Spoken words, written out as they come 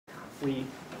we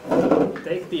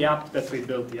take the app that we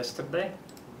built yesterday,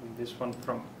 this one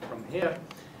from here,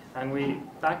 and we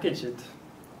package it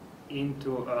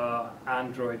into an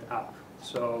Android app.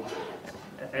 So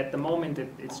at the moment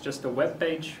it's just a web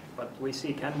page, but we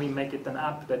see, can we make it an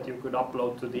app that you could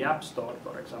upload to the App Store,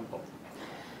 for example.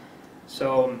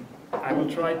 So I will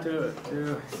try to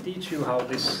teach you how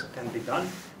this can be done.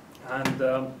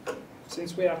 And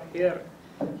since we are here,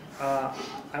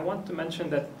 I want to mention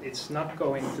that it's not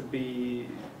going to be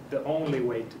the only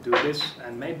way to do this,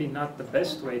 and maybe not the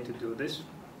best way to do this.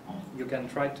 You can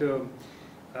try to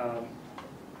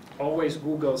always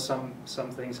Google some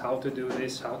things, how to do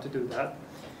this, how to do that.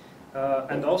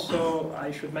 And also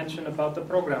I should mention about the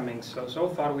programming. So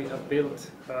far we have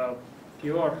built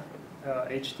pure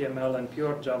HTML and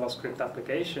pure JavaScript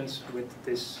applications with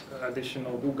this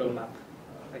additional Google Map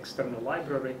external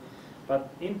library. But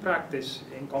in practice,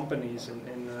 in companies,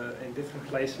 in different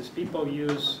places, people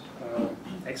use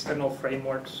external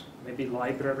frameworks, maybe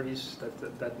libraries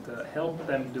that help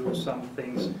them do some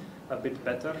things a bit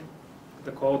better.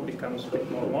 The code becomes a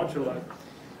bit more modular,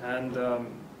 and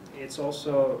it's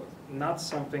also not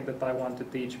something that I want to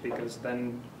teach, because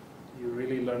then you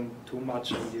really learn too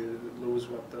much and you lose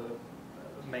what the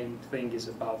main thing is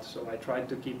about. So I try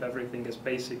to keep everything as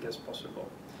basic as possible.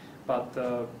 But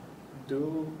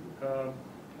do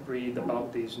read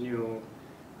about these new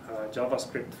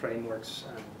JavaScript frameworks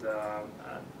and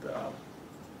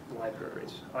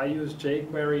libraries. I use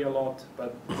jQuery a lot,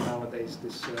 but nowadays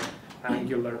this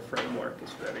Angular framework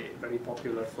is very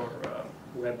popular for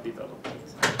web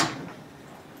development.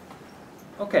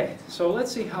 Okay, so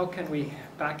let's see how can we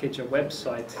package a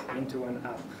website into an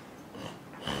app.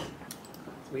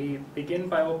 We begin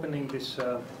by opening this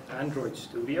Android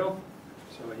Studio.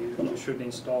 So you should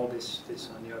install this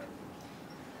on your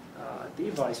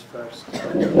device first,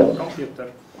 on your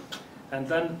computer. And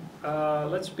then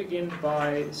let's begin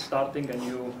by starting a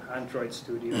new Android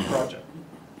Studio project.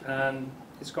 And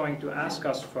it's going to ask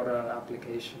us for an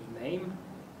application name.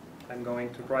 I'm going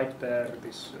to write there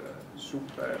this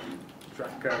super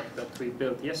tracker that we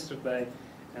built yesterday,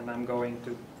 and I'm going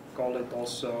to call it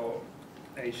also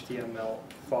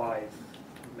HTML5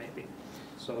 maybe,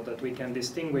 so that we can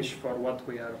distinguish for what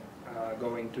we are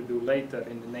going to do later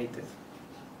in the native.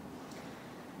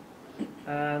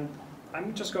 And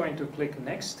I'm just going to click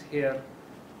next here,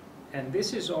 and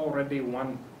this is already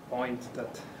one point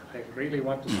that I really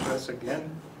want to stress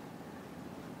again.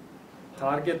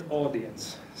 Target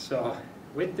audience. So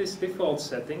with this default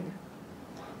setting,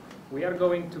 we are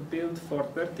going to build for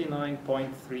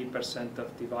 39.3%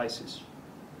 of devices.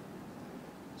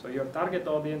 So your target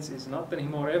audience is not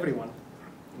anymore everyone.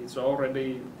 It's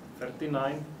already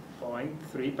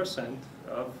 39.3%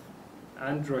 of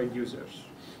Android users.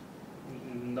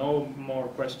 No more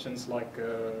questions like,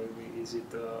 is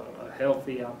it a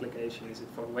healthy application, is it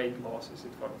for weight loss, is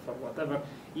it for whatever.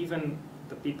 Even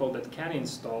the people that can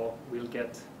install will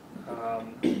get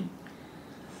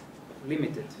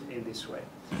limited in this way.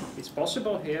 It's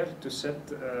possible here to set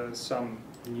some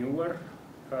newer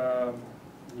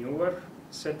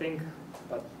setting,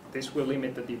 but this will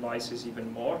limit the devices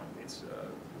even more. It's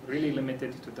really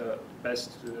limited to the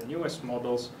newest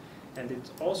models, and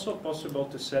it's also possible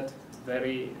to set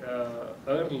very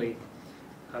early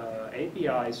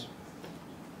APIs.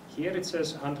 Here it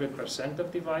says 100%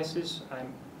 of devices.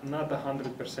 I'm not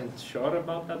 100% sure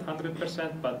about that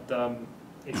 100%, but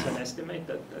it's an estimate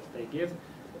that they give.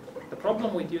 The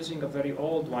problem with using a very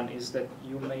old one is that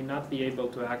you may not be able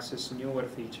to access newer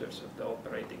features of the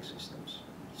operating systems.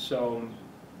 So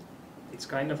it's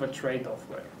kind of a trade-off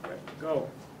where to go.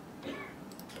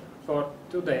 For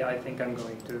today, I think I'm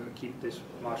going to keep this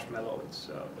Marshmallow. It's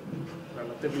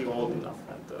relatively old enough,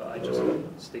 and I just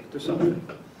stick to something.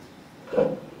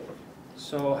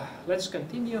 So let's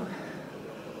continue.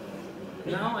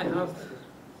 Now I have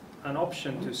an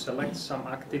option to select some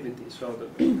activity. So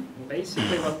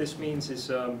basically what this means is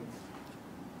that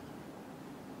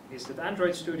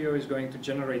Android Studio is going to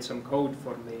generate some code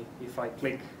for me if I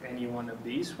click any one of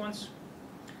these ones.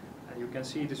 And you can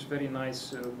see this very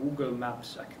nice Google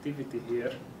Maps activity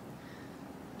here.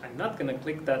 I'm not going to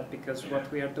click that because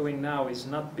what we are doing now is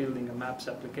not building a Maps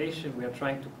application. We are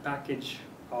trying to package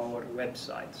our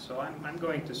website. So I'm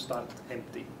going to start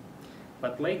empty.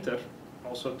 But later,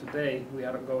 also today, we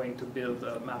are going to build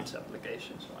a Maps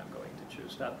application. So I'm going to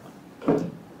choose that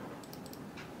one.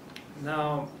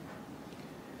 Now,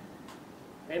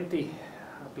 empty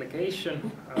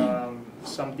application,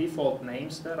 some default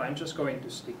names there. I'm just going to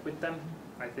stick with them.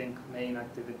 I think main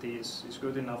activity is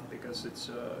good enough because it's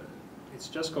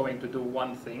just going to do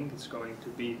one thing. It's going to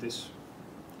be this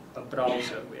a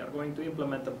browser. We are going to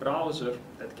implement a browser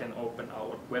that can open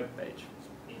our web page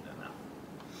in an app.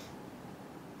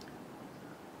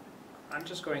 I'm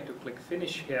just going to click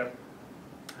finish here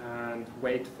and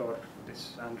wait for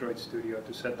this Android Studio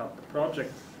to set up the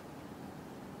project.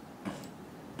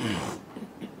 You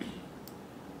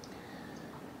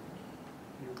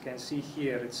can see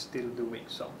here it's still doing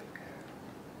something.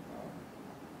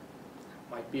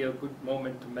 Might be a good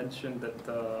moment to mention that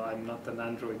I'm not an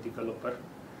Android developer.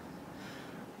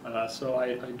 So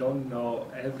I don't know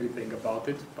everything about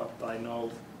it, but I know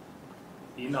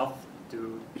enough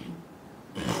to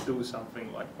do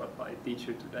something like what I teach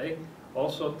you today.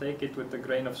 Also take it with a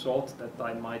grain of salt that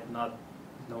I might not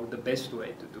know the best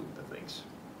way to do the things.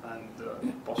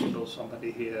 And possible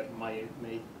somebody here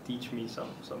may teach me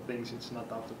some things. It's not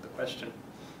out of the question.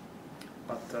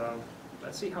 But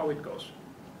let's see how it goes.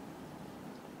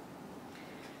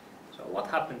 So what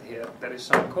happened here? There is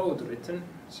some code written,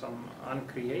 some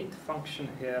uncreate function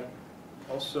here.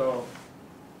 Also,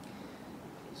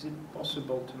 is it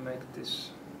possible to make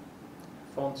this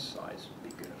font size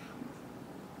bigger?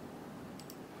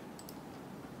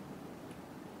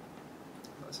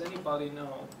 Does anybody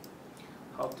know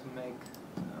how to make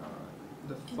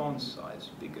the font size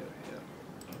bigger here?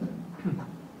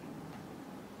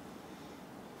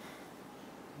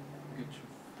 Get your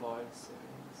file settings.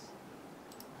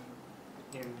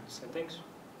 In settings?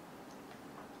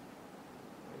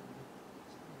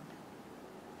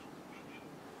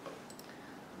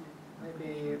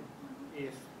 Maybe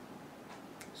if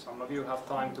some of you have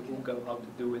time to Google how to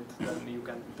do it, then you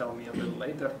can tell me a little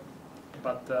later.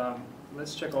 But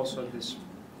let's check also this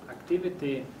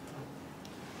activity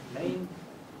main.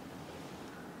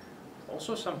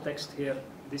 Also some text here.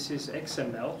 This is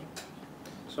XML.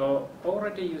 So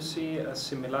already you see a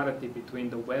similarity between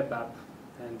the web app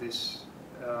and this.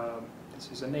 This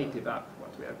is a native app,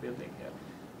 what we are building here.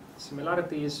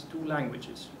 Similarity is two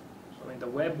languages. So in the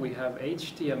web we have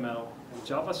HTML and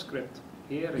JavaScript.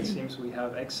 Here it seems we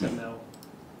have XML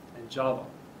and Java.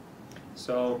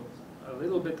 So a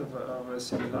little bit of a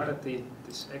similarity.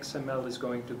 This XML is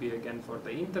going to be again for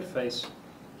the interface.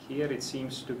 Here it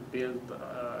seems to build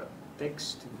a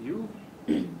text view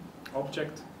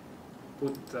object,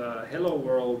 put hello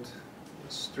world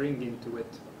string into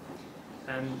it.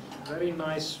 And very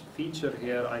nice feature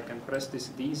here, I can press this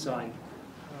design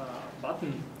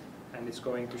button and it's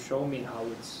going to show me how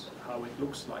it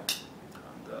looks like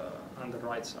on the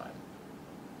right side.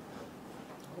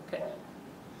 Okay.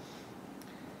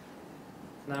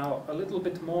 Now a little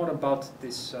bit more about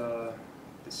this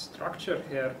structure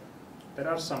here. There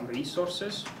are some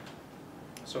resources.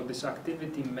 So this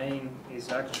activity main is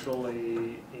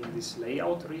actually in this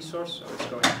layout resource, so it's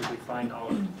going to define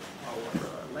our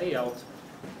layout.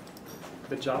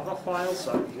 The Java files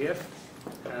are here,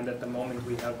 and at the moment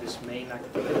we have this main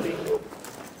activity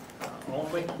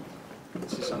only.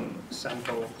 This is some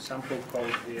sample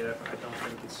code here. I don't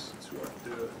think it's worth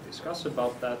to discuss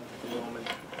about that at the moment.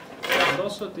 And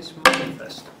also this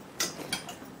manifest.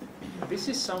 This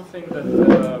is something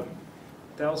that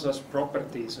tells us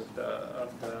properties of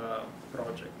the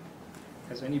project.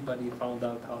 Has anybody found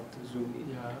out how to zoom in?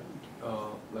 Yeah,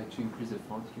 like to increase the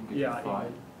font, you can get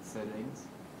file settings.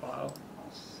 File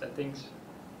settings.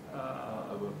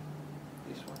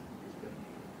 This one.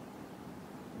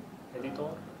 Editor.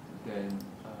 Then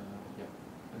yeah,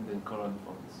 and then column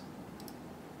fonts.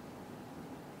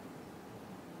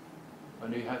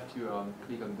 And you have to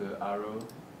click on the arrow.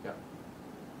 Yeah.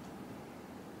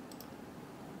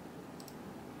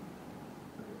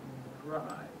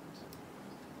 Right.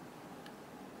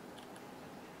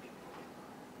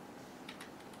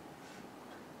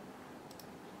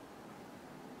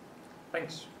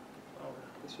 Thanks. Oh,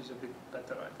 this is a bit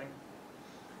better, I think.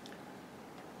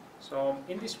 So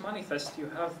in this manifest you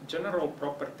have general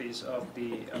properties of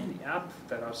the app.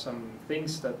 There are some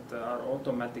things that are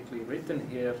automatically written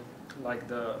here, like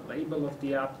the label of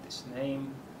the app, this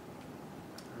name.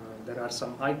 There are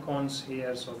some icons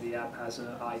here, so the app has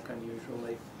an icon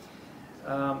usually.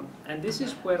 And this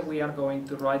is where we are going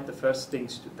to write the first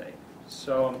things today.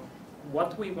 So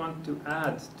what we want to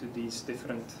add to these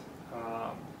different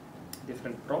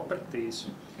properties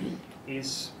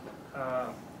is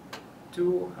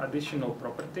two additional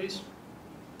properties.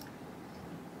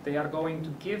 They are going to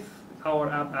give our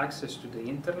app access to the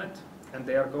internet, and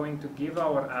they are going to give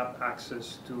our app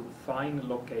access to find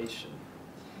location.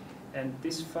 And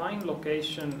this find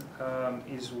location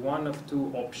is one of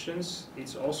two options.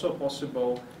 It's also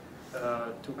possible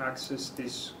to access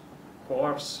this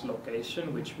coarse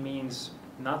location, which means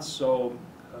not so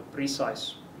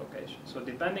precise location. So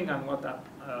depending on what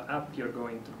app you're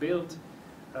going to build,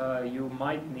 you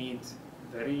might need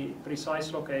very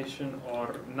precise location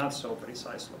or not so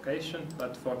precise location,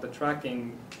 but for the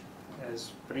tracking,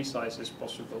 as precise as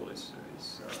possible is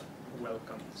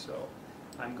welcome. So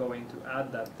I'm going to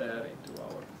add that there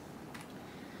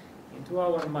into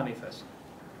our manifest.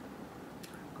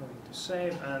 I'm going to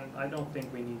save, and I don't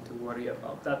think we need to worry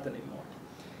about that anymore.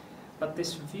 But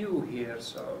this view here,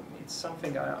 so it's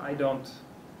something I don't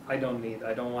need.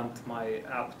 I don't want my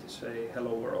app to say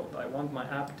hello world. I want my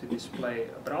app to display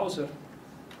a browser.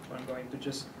 So I'm going to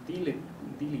just delete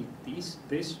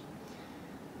this.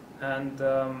 And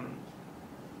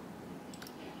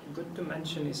good to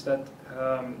mention is that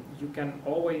you can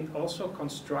always also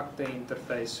construct the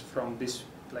interface from this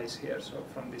place here, so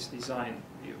from this design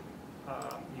view.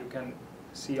 You can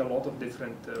see a lot of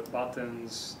different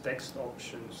buttons, text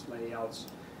options, layouts.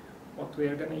 What we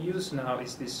are going to use now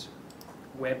is this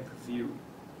web view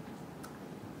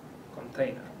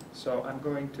container. So I'm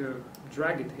going to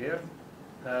drag it here,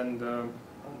 and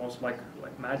almost like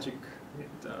magic,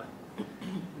 it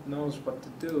knows what to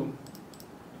do.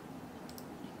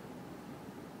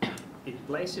 It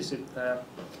places it there,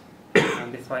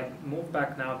 and if I move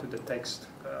back now to the text,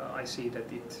 I see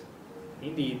that it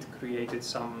indeed created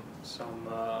some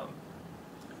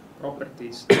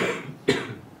properties.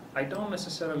 I don't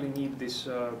necessarily need this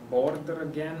border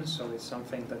again, so it's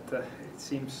something that it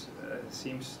seems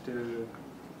to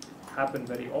happen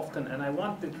very often, and I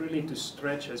want it really to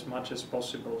stretch as much as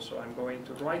possible. So I'm going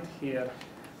to write here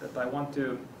that I want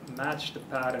to match the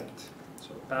parent.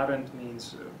 So parent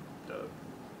means the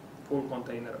full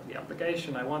container of the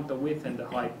application. I want the width and the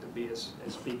height to be as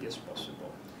big as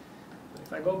possible.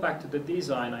 If I go back to the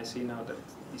design, I see now that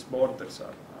these borders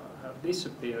have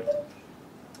disappeared.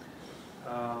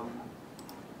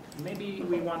 Maybe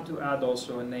we want to add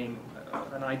also a name,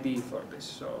 an ID for this.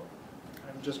 So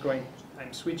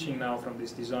I'm switching now from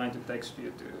this design to text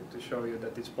view to show you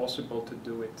that it's possible to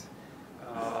do it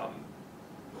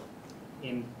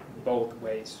in both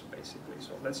ways, basically.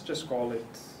 So let's just call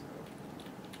it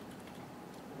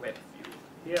web view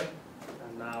here,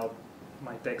 and now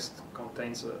my text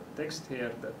contains a text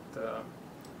here that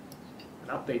an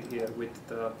update here with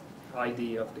the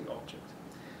ID of the object.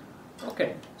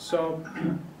 Okay, so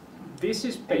this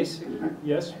is basic.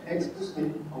 Yes? Excuse me,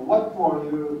 what for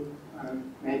you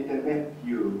make the web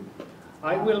view?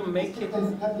 I will make it.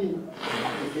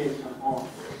 Application on.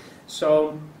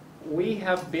 So we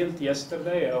have built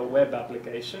yesterday a web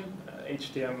application,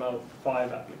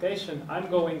 HTML5 application. I'm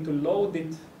going to load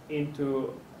it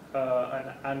into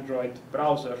an Android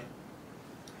browser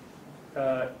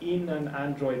in an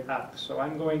Android app. So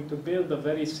I'm going to build a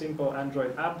very simple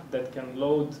Android app that can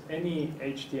load any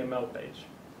HTML page.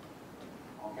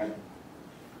 Okay.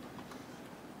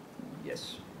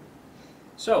 Yes.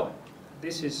 So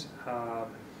this is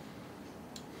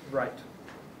right.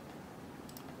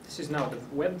 This is now the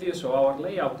web view, so our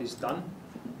layout is done.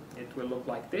 It will look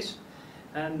like this.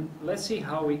 And let's see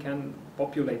how we can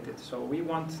populate it. So we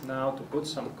want now to put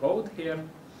some code here.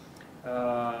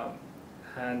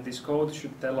 And this code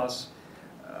should tell us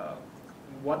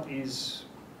what is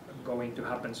going to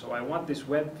happen. So I want this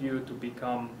web view to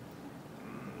become,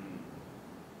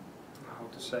 how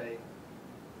to say,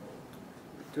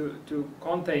 to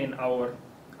contain our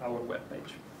web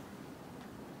page.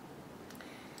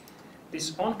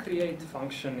 This onCreate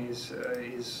function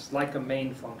is like a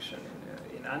main function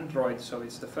in Android, so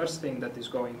it's the first thing that is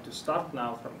going to start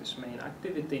now from this main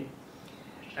activity.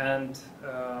 And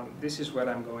this is where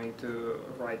I'm going to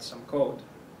write some code.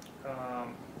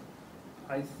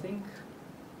 I think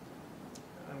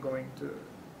I'm going to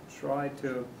try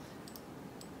to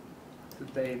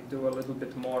today do a little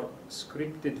bit more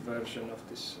scripted version of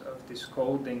this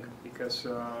coding, because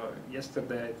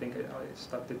yesterday I think I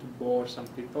started to bore some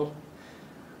people.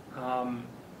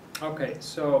 Okay,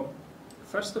 so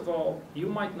first of all, you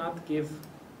might not give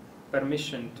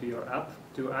permission to your app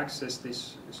to access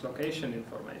this location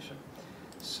information.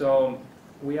 So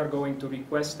we are going to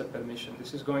request a permission.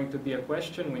 This is going to be a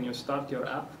question when you start your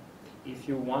app. If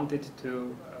you want it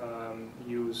to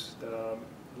use the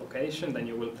location, then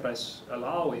you will press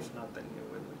allow. If not, then you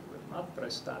will not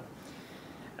press that.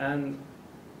 And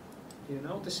you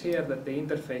notice here that the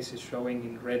interface is showing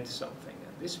in red something.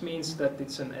 And this means that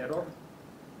it's an error.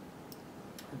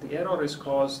 The error is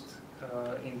caused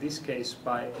in this case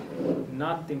by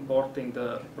not importing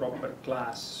the proper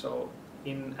class. So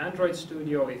in Android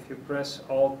Studio, if you press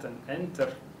Alt and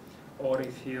Enter, or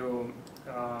if you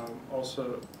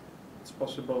also, it's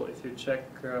possible if you check,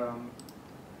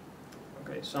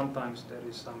 okay, sometimes there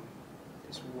is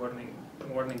this warning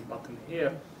button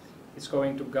here. It's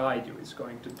going to guide you. It's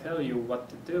going to tell you what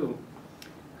to do.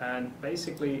 And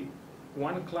basically,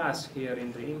 one class here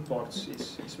in the imports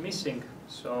is missing,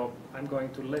 so I'm going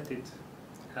to let it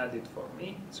add it for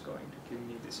me. It's going to give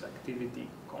me this activity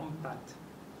compat.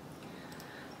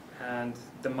 And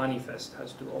the manifest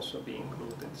has to also be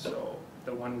included. So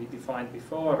the one we defined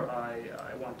before,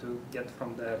 I want to get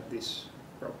from there this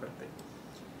property.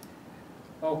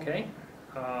 Okay,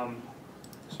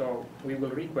 so we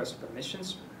will request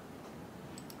permissions.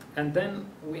 And then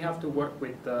we have to work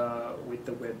with the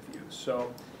web view.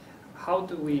 So how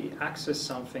do we access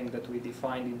something that we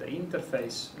defined in the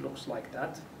interface? Looks like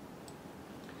that.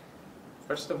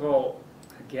 First of all,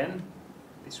 again,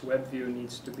 this web view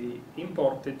needs to be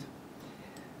imported,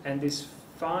 and this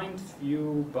find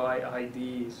view by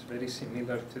ID is very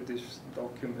similar to this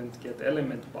document get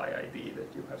element by ID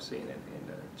that you have seen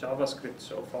in JavaScript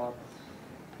so far.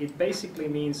 It basically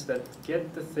means that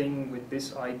get the thing with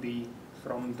this ID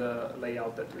from the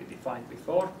layout that we defined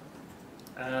before,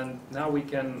 and now we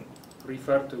can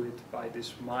refer to it by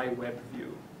this my web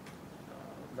view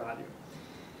value.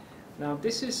 Now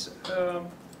this is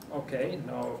okay,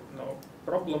 no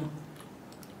problem.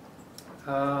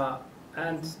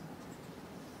 And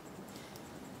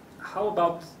how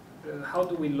about how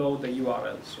do we load the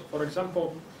URL? So for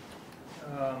example,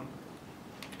 okay,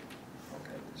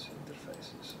 this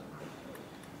interface is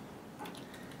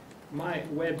my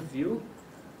web view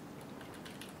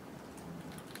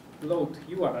load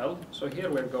URL. So here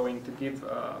we're going to give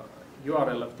a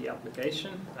URL of the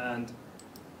application, and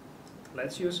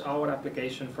let's use our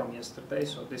application from yesterday.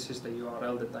 So this is the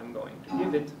URL that I'm going to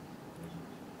give it.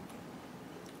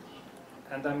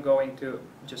 And I'm going to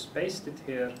just paste it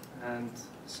here, and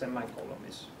semicolon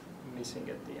is missing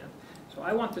at the end. So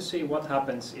I want to see what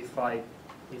happens if I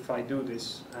do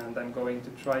this, and I'm going to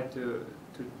try to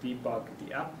debug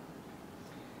the app.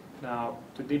 Now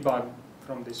to debug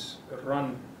from this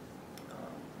run,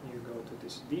 you go to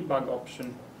this debug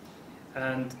option,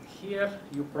 and here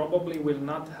you probably will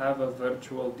not have a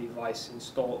virtual device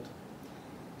installed.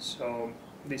 So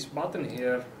this button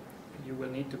here, you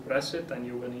will need to press it, and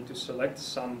you will need to select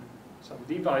some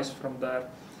device from there,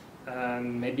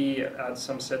 and maybe add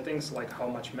some settings like how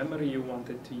much memory you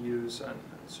wanted to use and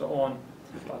so on.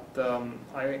 But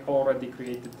I already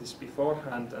created this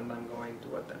beforehand, and I'm going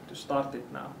to attempt to start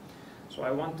it now. So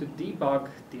I want to debug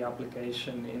the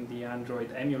application in the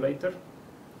Android emulator.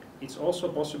 It's also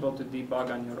possible to debug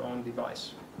on your own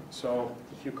device. So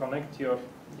if you connect your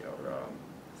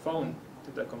phone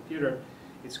to the computer,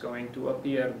 it's going to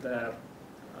appear there.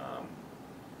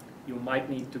 You might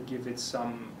need to give it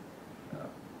some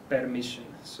permission.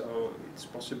 So it's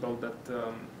possible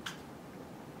that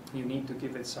you need to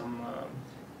give it some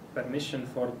permission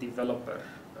for developer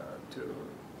to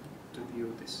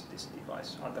view this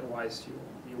device. Otherwise,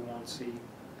 you won't see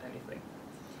anything.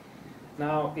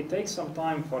 Now, it takes some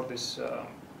time for this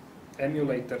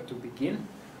emulator to begin,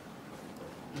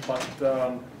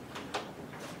 but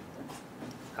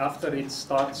after it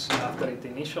starts, after it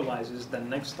initializes, then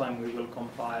next time we will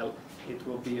compile, it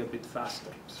will be a bit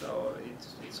faster. So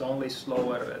it's only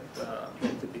slower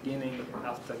at the beginning.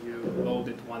 After you load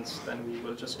it once, then we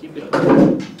will just keep it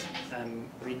and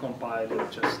recompile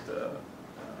it, just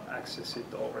access it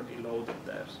already loaded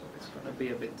there. So it's going to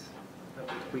be a bit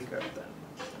quicker than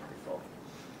before.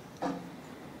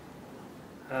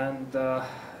 And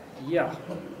yeah,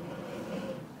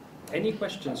 any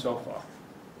questions so far?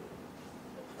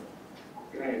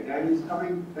 Okay, that is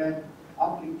coming the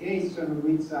application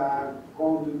which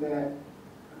go to the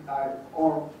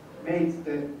or makes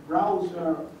the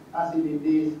browser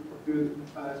facilities to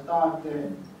start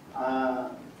the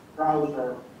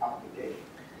browser application.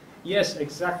 Yes,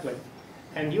 exactly.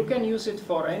 And you can use it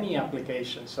for any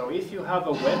application. So if you have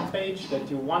a web page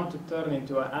that you want to turn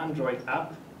into an Android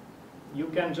app, you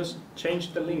can just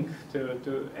change the link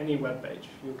to any web page.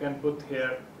 You can put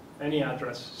here any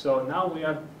address. So now we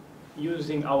are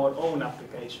using our own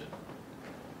application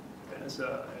as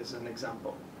an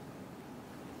example.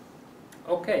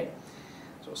 Okay,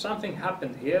 so something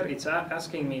happened here. It's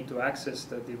asking me to access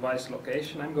the device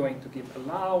location. I'm going to give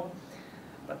allow,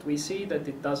 but we see that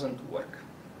it doesn't work.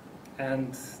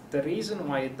 And the reason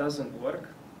why it doesn't work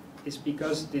is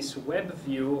because this web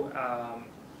view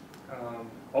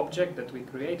object that we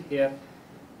create here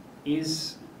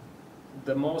is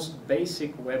the most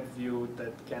basic web view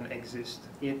that can exist.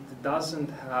 It doesn't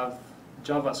have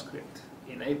JavaScript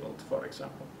enabled, for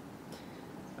example,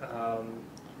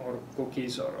 or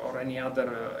cookies or any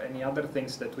other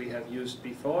things that we have used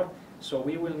before. So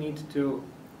we will need to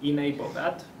enable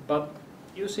that, but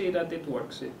you see that it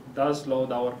works. It does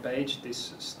load our page.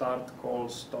 This start, call,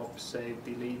 stop, save,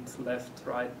 delete, left,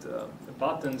 right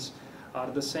buttons are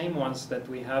the same ones that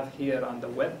we have here on the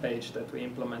web page that we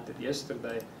implemented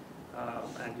yesterday,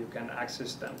 and you can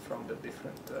access them from the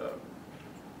different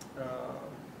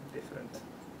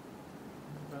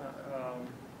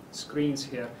screens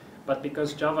here. But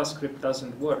because JavaScript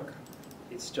doesn't work,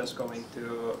 it's just going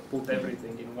to put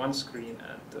everything in one screen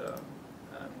and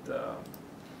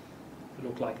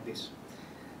look like this.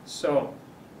 So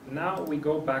now we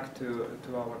go back to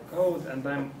our code, and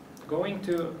I'm going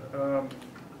to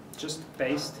just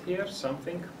paste here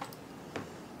something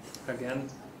again.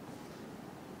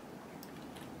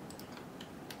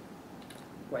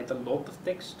 Quite a lot of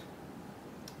text,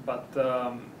 but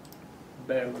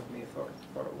bear with me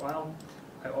for a while.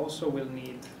 I also will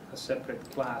need a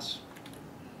separate class.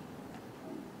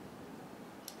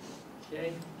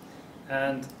 Okay,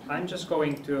 and I'm just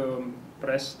going to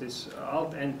press this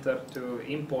Alt-Enter to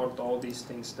import all these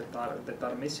things that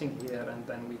are missing here, and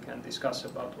then we can discuss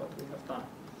about what we have done.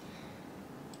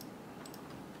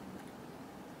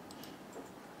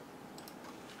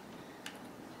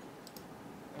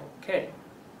 Okay,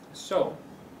 so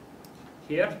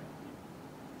here,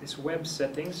 these web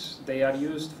settings, they are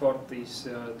used for these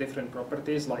different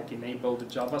properties, like enable the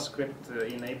JavaScript,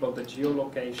 enable the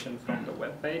geolocation from the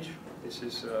web page. This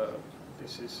is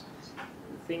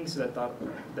things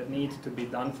that need to be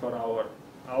done for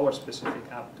our specific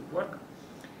app to work.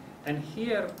 And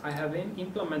here I have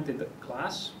implemented a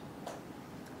class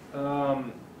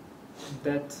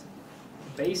that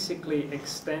basically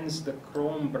extends the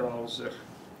Chrome browser.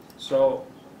 So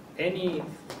any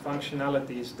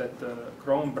functionalities that the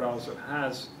Chrome browser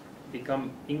has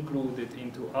become included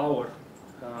into our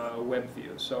web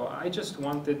view. So I just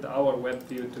wanted our web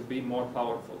view to be more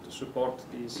powerful, to support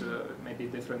these maybe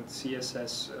different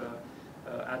CSS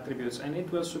attributes, and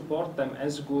it will support them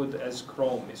as good as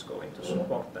Chrome is going to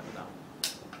support them now.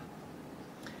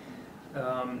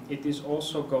 It is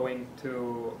also going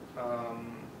to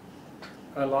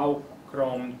allow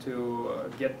Chrome to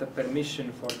get the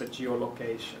permission for the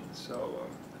geolocation. So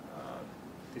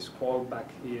this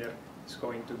callback here is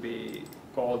going to be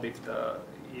called if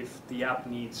the app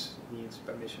needs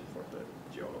permission for the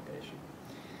geolocation.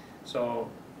 So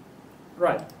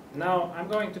right, now I'm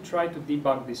going to try to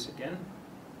debug this again.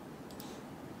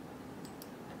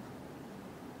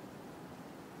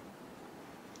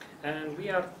 And we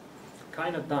are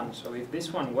kind of done. So if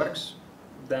this one works,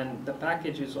 then the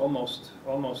package is almost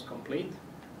complete.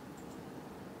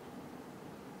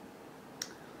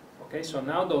 Okay, so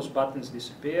now those buttons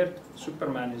disappeared.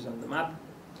 Superman is on the map.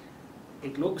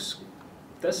 It looks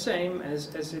the same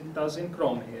as it does in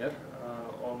Chrome here,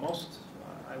 almost,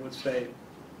 I would say,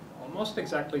 almost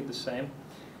exactly the same.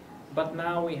 But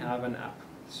now we have an app.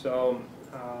 So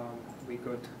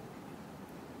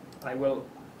I will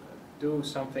do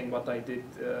something what I did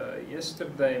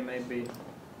yesterday, maybe.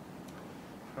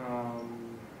 I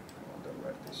wonder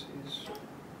where this is.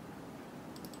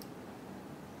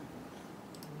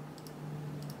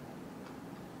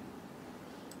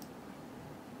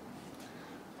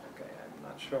 Okay, I'm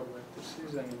not sure where this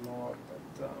is anymore,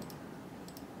 but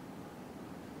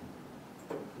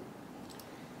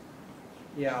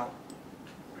yeah.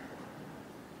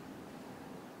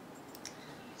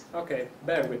 Okay,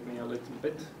 bear with me a little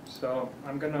bit. So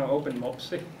I'm gonna open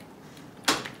Mopsy.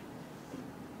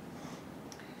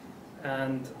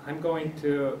 And I'm going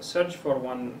to search for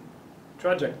one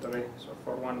trajectory, so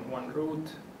for one route,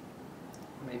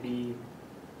 maybe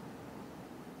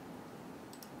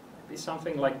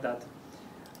something like that.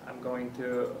 I'm going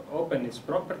to open its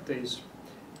properties,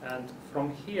 and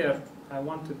from here I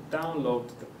want to download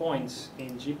the points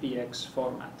in GPX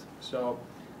format. So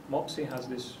Mopsy has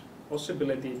this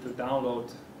possibility to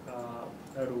download a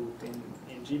route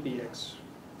in GPX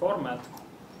format,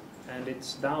 and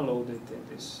it's downloaded in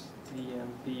this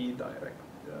TMP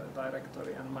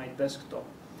directory on my desktop.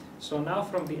 So now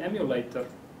from the emulator,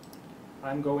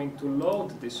 I'm going to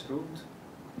load this route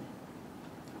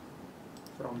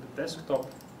from the desktop,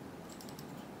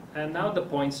 and now the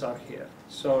points are here.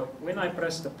 So when I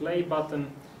press the play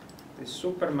button, this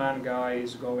Superman guy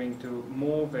is going to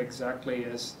move exactly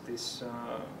as this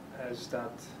as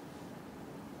that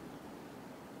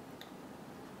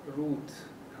route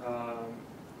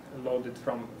loaded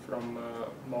from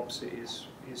Mopsy is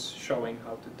showing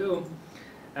how to do.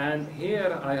 And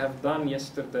here I have done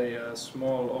yesterday a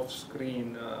small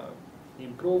off-screen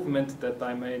improvement that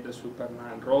I made the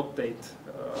Superman rotate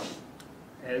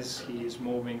as he is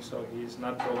moving, so he is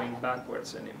not going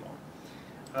backwards anymore.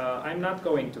 I'm not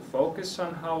going to focus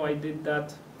on how I did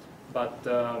that, but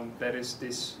there is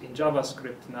this in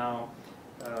JavaScript now.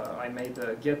 I made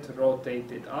a get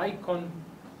rotated icon,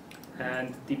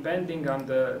 And depending on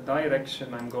the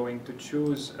direction, I'm going to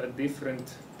choose a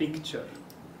different picture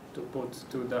to put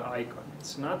to the icon.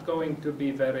 It's not going to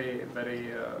be very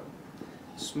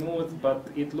smooth, but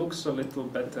it looks a little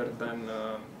better than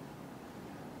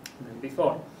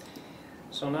before.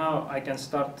 So now I can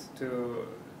start to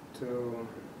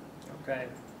okay.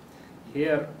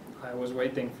 Here I was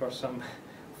waiting for some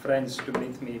friends to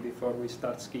meet me before we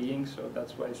start skiing, so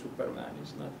that's why Superman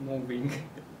is not moving.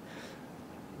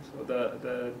 So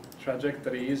the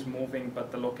trajectory is moving,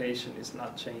 but the location is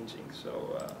not changing. So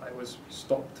I was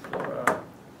stopped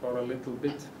for a little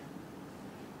bit,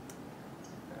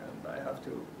 and I have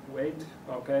to wait.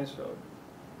 Okay, so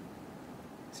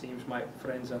it seems my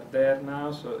friends are there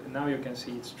now. So now you can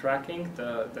see it's tracking.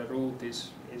 The route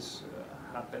is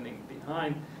happening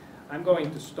behind. I'm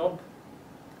going to stop.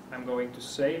 I'm going to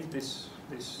save this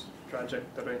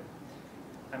trajectory.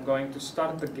 I'm going to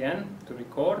start again to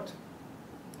record.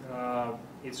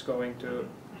 It's going to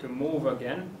move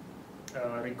again,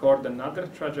 record another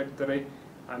trajectory.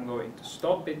 I'm going to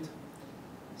stop it,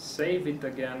 save it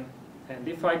again, and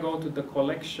if I go to the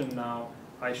collection now,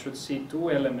 I should see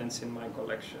two elements in my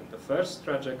collection, the first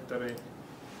trajectory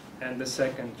and the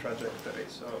second trajectory.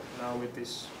 So now with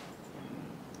this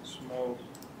small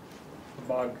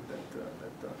bug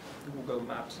that Google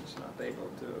Maps is not able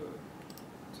to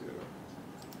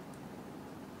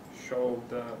show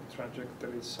the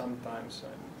trajectories sometimes,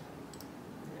 and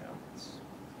yeah, it's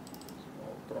a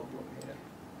small problem here.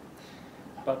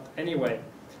 But anyway,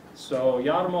 so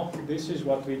Jarmo, this is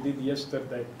what we did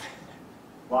yesterday.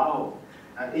 Wow.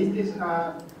 Is this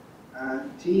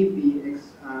GPX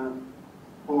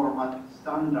format,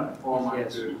 standard format?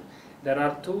 Yes. There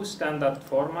are two standard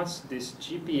formats, this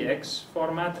GPX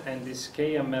format and this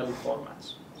KML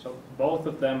formats. So both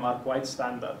of them are quite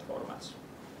standard formats.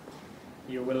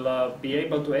 You will be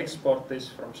able to export this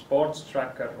from Sports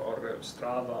Tracker or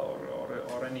Strava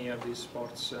or any of these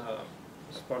sports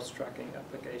tracking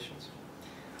applications.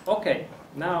 Okay,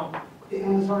 now.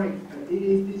 Sorry,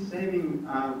 is this saving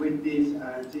with this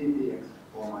GPX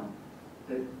format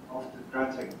of the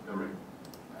trajectory?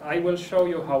 I will show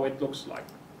you how it looks like.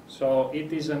 So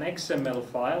it is an XML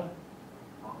file.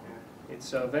 Okay.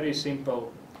 It's a very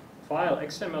simple file,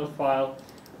 XML file,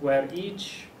 where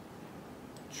each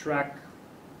track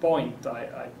point,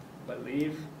 I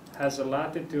believe, has a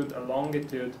latitude, a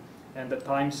longitude, and a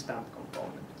timestamp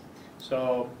component.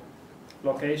 So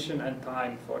location and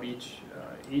time for each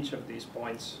of these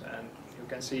points, and you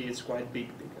can see it's quite big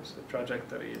because the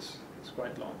trajectory is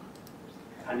quite long.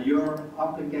 And your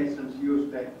applications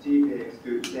use the GPX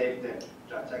to save the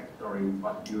trajectory,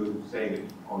 but you save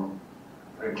it on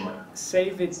record?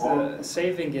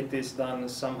 Saving it is done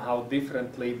somehow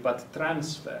differently, but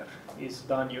transfer is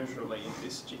done usually in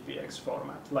this GPX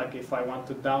format. Like if I want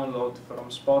to download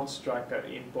from Sports Tracker,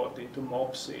 import into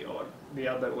Mopsy, or the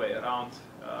other way around,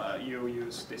 you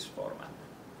use this format.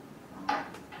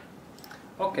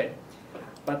 Okay,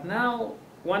 but now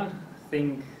one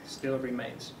thing still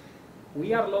remains.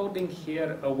 We are loading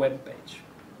here a web page.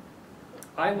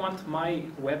 I want my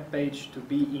web page to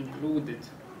be included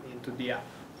into the app.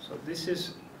 So this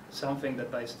is something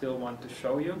that I still want to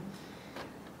show you.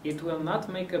 It will not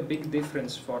make a big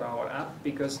difference for our app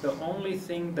because the only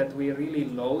thing that we really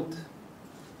load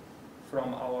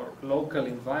from our local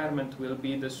environment will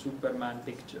be the Superman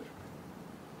picture.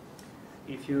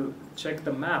 If you check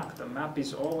the map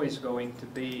is always going to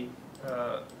be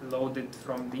loaded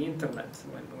from the internet.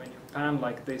 When you pan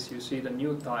like this, you see the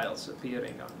new tiles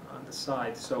appearing on the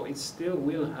side, so it still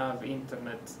will have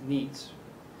internet needs.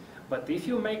 But if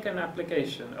you make an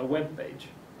application, a web page,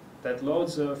 that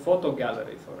loads a photo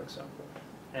gallery, for example,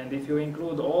 and if you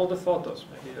include all the photos,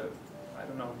 maybe I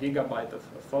don't know, gigabyte of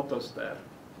photos there,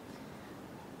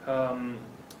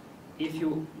 if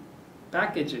you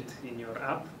package it in your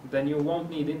app, then you won't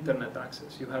need internet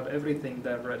access. You have everything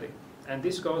there ready. And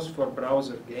this goes for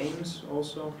browser games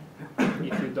also.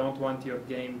 If you don't want your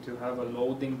game to have a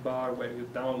loading bar where you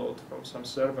download from some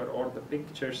server or the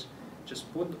pictures,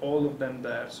 just put all of them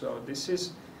there. So this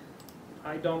is,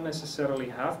 I don't necessarily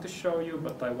have to show you,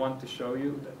 but I want to show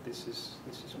you that this is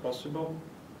possible.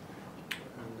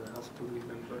 And I have to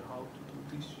remember how to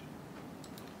do this.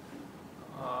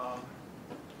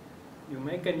 You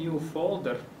make a new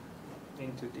folder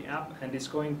into the app, and it's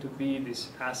going to be this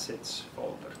assets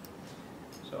folder.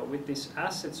 So with this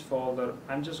assets folder,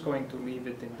 I'm just going to leave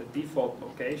it in the default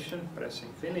location,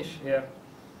 pressing finish here.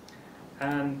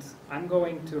 And I'm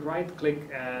going to right click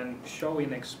and show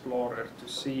in Explorer to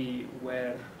see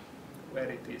where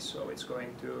it is. So it's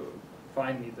going to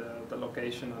find me the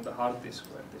location on the hard disk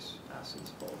where this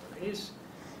assets folder is.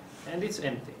 And it's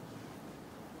empty.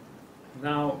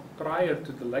 Now, prior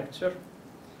to the lecture,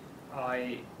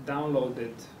 I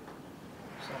downloaded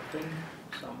something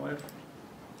somewhere.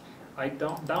 I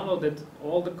downloaded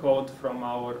all the code from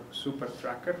our super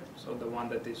tracker, so the one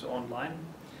that is online.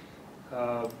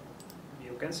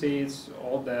 You can see it's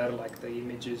all there, like the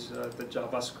images, the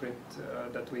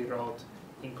JavaScript that we wrote,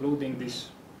 including this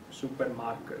super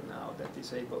marker now that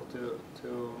is able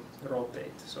to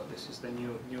rotate. So this is the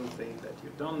new thing that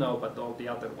you don't know, but all the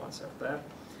other ones are there.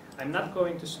 I'm not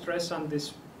going to stress on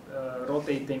this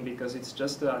rotating because it's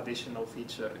just an additional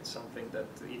feature. It's something that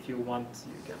if you want,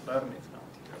 you can learn. If not,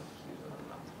 you will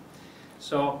not.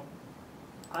 So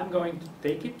I'm going to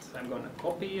take it, I'm going to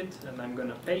copy it, and I'm going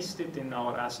to paste it in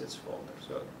our assets folder.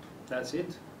 So that's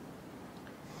it.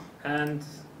 And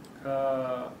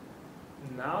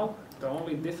now the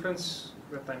only difference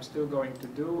that I'm still going to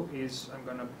do is I'm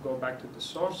going to go back to the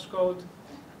source code,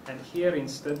 and here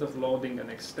instead of loading an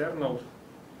external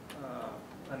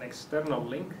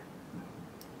link,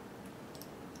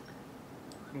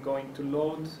 I'm going to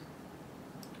load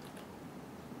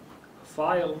a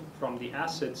file from the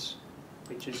assets,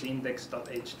 which is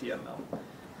index.html.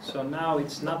 So now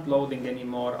it's not loading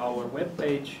anymore our web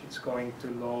page, it's going to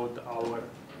load our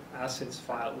assets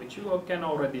file, which you can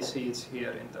already see it's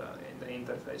here in the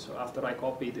interface. So after I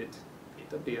copied it,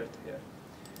 it appeared here.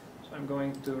 So I'm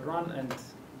going to run and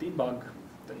debug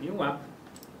the new app.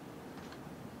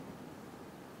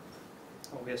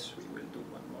 Oh yes, we will do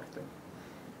one more thing.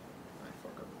 I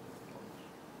forgot.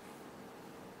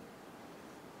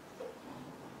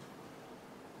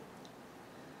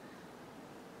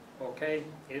 Okay,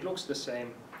 it looks the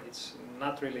same. It's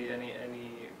not really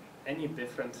any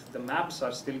different. The maps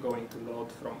are still going to load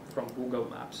from Google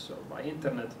Maps, so by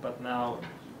internet, but now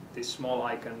this small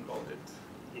icon loaded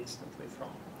instantly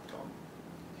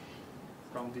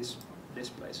from this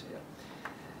place here.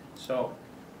 So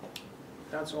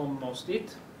that's almost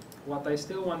it. What I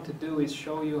still want to do is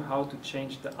show you how to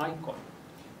change the icon,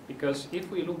 because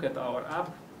if we look at our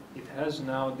app, it has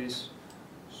now this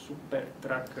super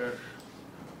tracker,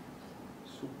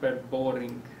 super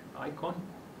boring icon.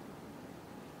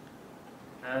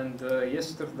 And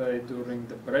yesterday during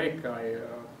the break I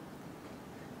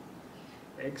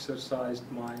exercised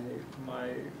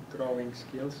my drawing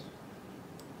skills,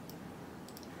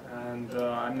 and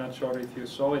I'm not sure if you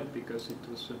saw it because it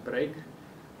was a break,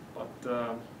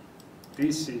 but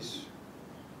this is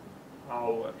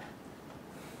our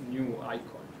new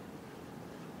icon.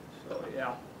 So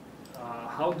yeah,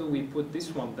 how do we put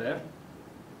this one there?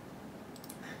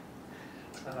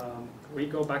 We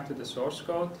go back to the source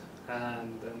code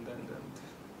and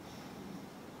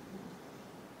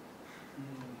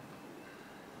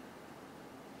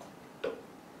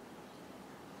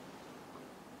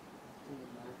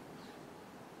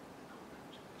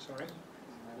sorry?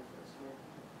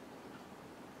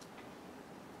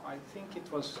 I think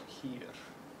it was here.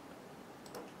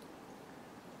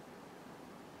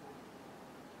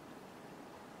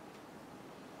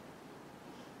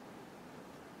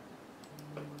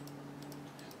 I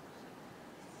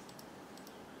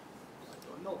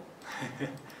don't know.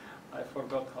 I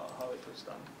forgot how it was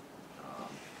done.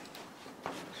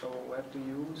 So where do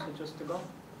you suggest to go?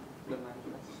 The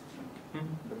manifest.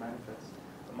 The manifest.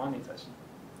 The manifest.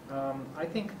 I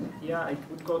think, yeah, I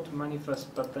would go to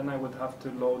manifest, but then I would have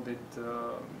to load it,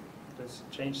 just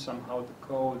change somehow the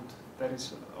code. There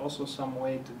is also some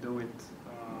way to do it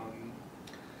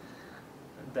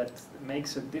that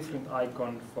makes a different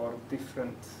icon for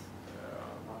different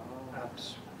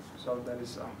apps. So there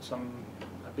is a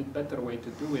bit better way to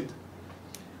do it,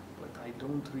 but I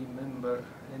don't remember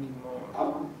anymore.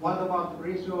 What about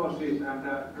resources and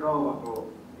drawable?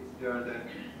 Is there the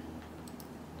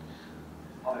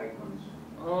icons?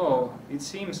 Oh, it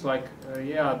seems like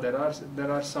yeah, there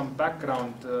are some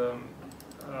background,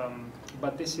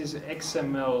 but this is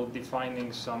XML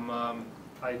defining some,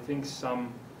 I think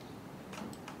some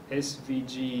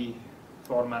SVG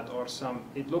format or some.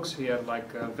 It looks here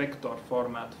like a vector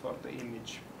format for the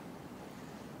image.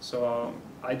 So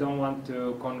I don't want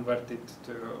to convert it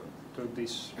to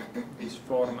this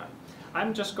format.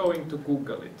 I'm just going to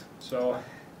Google it. So.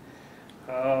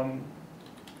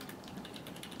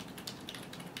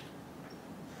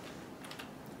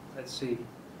 Let's see.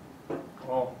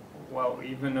 Oh, wow,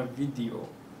 even a video.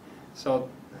 So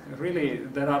really,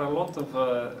 there are a lot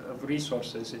of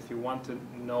resources. If you want to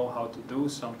know how to do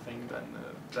something,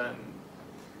 then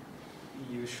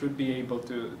you should be able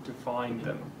to find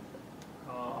them,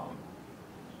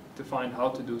 to find how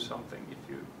to do something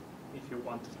if you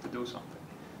wanted to do something.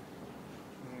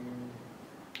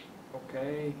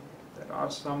 Okay, there are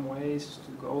some ways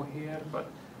to go here, but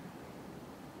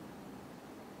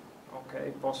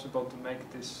Okay, possible to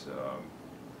make this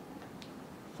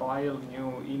file,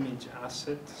 new image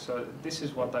asset. So this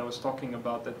is what I was talking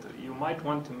about, that you might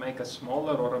want to make a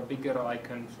smaller or a bigger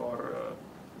icon for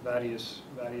various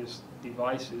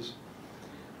devices.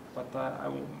 But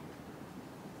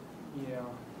yeah.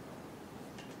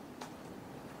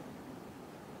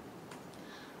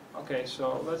 Okay,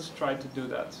 so let's try to do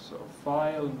that. So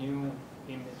file, new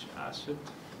image asset.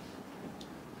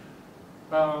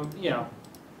 Yeah,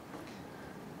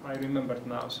 I remembered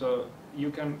now. So you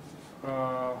can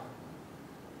go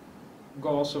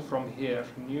also from here,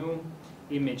 new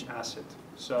image asset.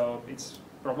 So it's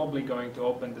probably going to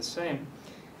open the same,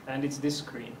 and it's this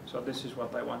screen. So this is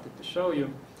what I wanted to show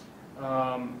you.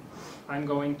 I'm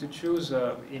going to choose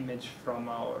an image from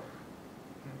our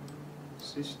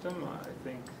system. I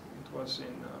think it was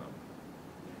in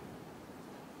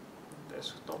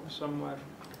desktop somewhere.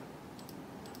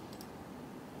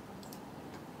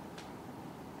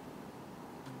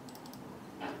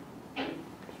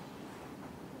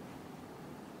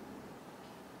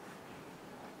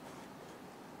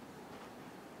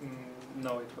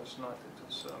 No, it was not. It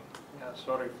was, yeah,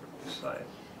 sorry for this. I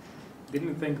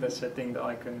didn't think that setting the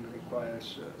icon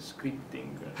requires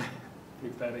scripting,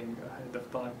 preparing ahead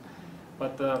of time.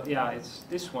 But yeah, it's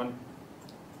this one.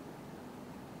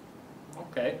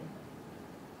 Okay.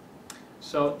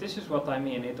 So this is what I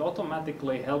mean. It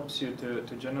automatically helps you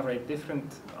to generate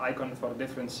different icons for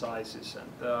different sizes.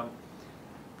 And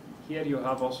here you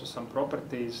have also some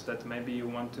properties that maybe you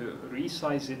want to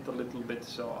resize it a little bit.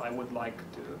 So I would like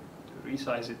to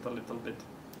resize it a little bit.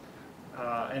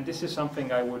 And this is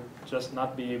something I would just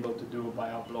not be able to do by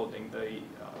uploading the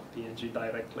PNG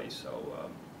directly. So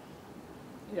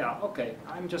yeah, okay,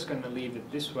 I'm just going to leave it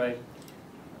this way.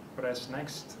 Press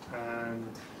next, and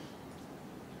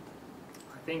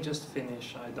I think just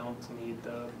finish. I don't need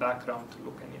the background to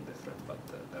look any different, but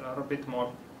there are a bit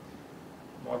more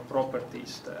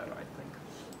properties there, I think.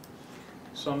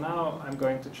 So now I'm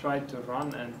going to try to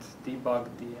run and debug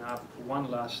the app one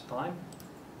last time,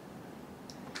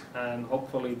 and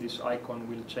hopefully this icon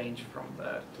will change from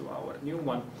there to our new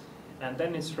one, and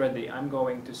then it's ready. I'm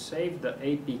going to save the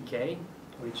APK,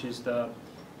 which is the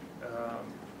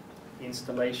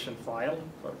installation file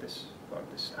for this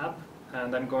app,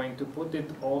 and I'm going to put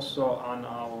it also on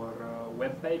our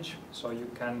web page, so you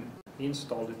can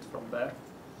install it from there.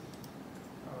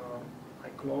 I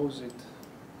close it,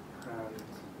 and it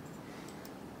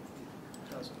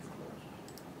doesn't close.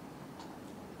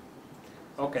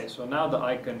 Okay, so now the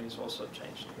icon is also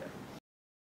changed here.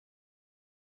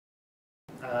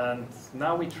 And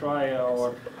now we try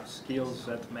our skills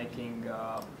at making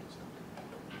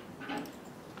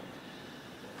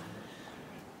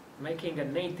a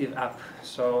native app.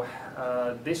 So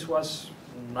this was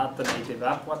not the native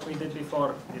app what we did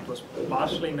before. It was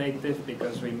partially native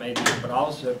because we made it a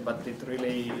browser, but it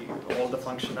really, all the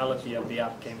functionality of the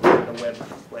app came from the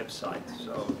website.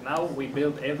 So now we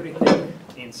build everything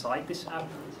inside this app,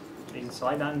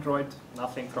 inside Android,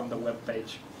 nothing from the web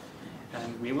page.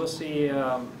 And we will see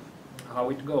how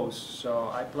it goes. So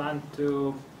I plan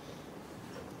to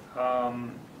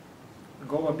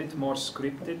go a bit more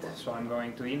scripted. So I'm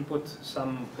going to input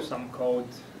some code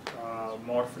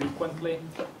more frequently,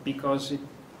 because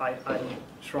I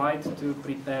tried to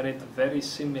prepare it very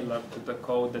similar to the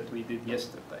code that we did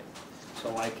yesterday.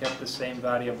 So I kept the same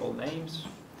variable names.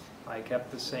 I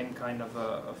kept the same kind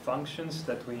of functions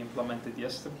that we implemented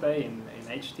yesterday in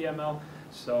HTML.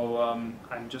 So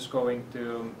I'm just going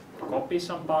to copy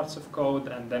some parts of code,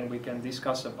 and then we can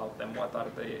discuss about them. What are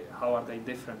they? How are they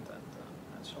different,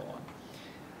 and so on.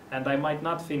 And I might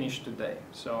not finish today,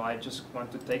 so I just want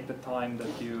to take the time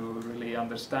that you really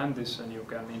understand this, and you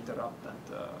can interrupt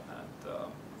and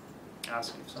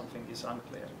ask if something is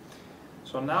unclear.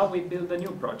 So now we build a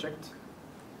new project.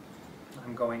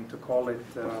 I'm going to call it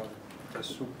the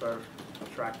Super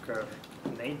Tracker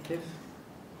Native.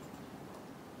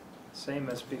 Same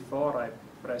as before, I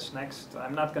press next.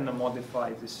 I'm not going to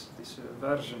modify this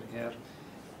version here.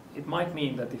 It might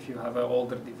mean that if you have an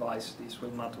older device, this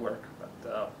will not work,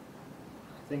 but I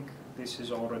think this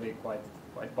is already quite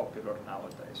popular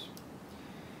nowadays.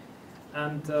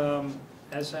 And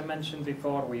as I mentioned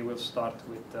before, we will start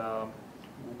with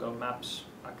Google Maps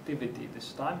activity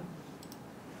this time.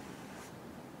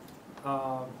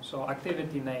 So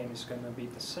activity name is going to be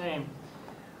the same,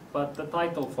 but the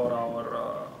title for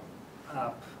our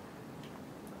app,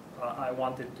 I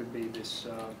want it to be this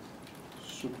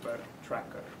Super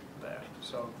Tracker there.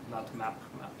 So not map.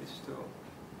 Map is too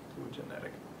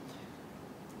generic.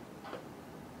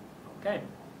 Okay,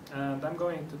 and I'm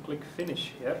going to click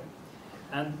finish here.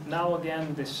 And now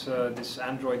again, this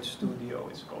Android Studio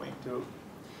is going to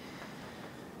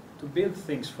build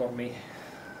things for me,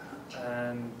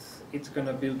 and it's going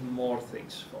to build more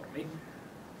things for me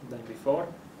than before.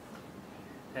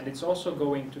 And it's also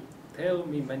going to tell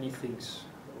me many things,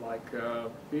 like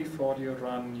before you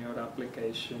run your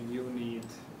application, you need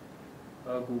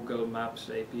a Google Maps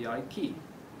API key.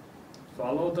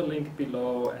 Follow the link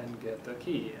below and get the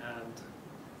key. And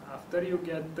after you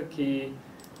get the key,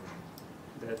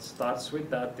 that starts with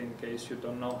that, in case you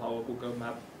don't know how a Google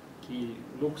Map key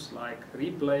looks like,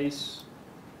 replace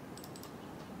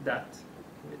that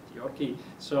with your key.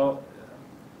 So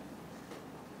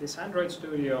this Android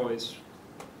Studio is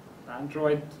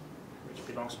Android, which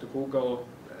belongs to Google,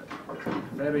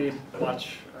 very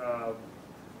much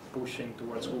pushing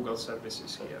towards Google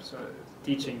services here. So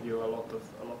teaching you a lot of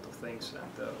things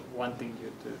and wanting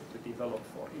you to develop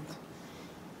for it.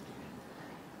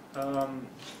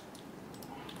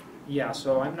 Yeah,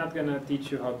 so I'm not going to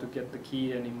teach you how to get the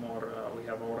key anymore. We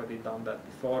have already done that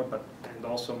before, and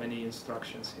also many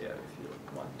instructions here if you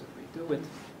want to redo it.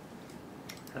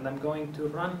 And I'm going to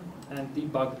run and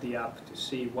debug the app to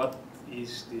see what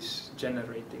is this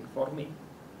generating for me.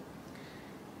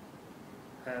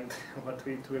 And what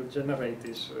it will generate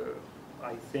is,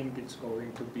 I think it's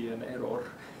going to be an error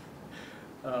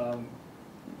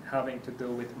having to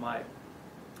do with my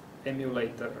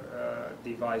emulator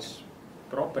device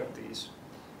properties,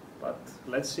 but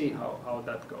let's see how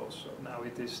that goes. So now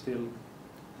it is still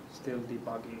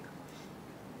debugging.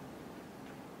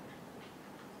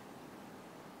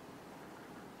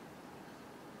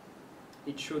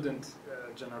 It shouldn't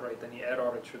generate any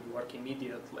error, it should work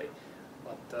immediately,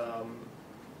 but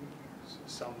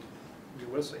you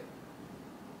will see.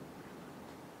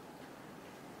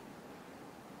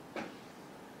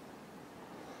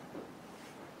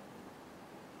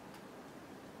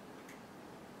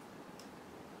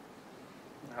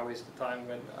 Now is the time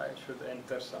when I should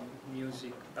enter some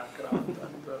music background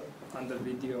and the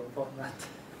video format.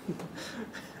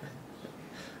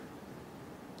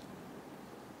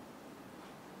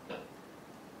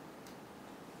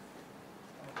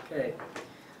 Okay,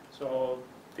 so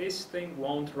this thing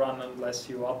won't run unless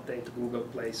you update Google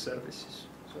Play services.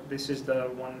 So this is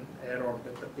the one error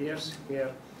that appears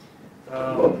here.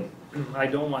 I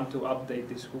don't want to update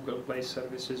this Google Play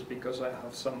services because I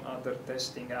have some other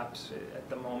testing apps at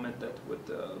the moment that would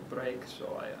break,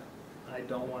 so I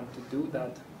don't want to do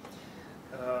that.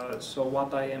 So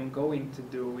what I am going to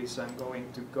do is I'm going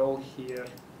to go here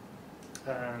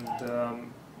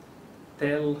and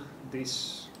tell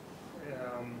this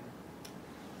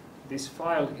this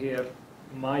file here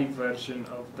my version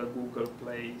of the Google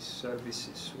Play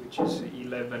services, which is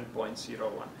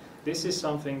 11.01. This is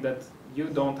something that you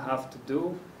don't have to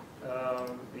do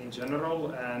in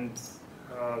general, and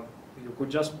you could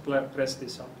just press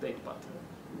this update button.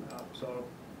 So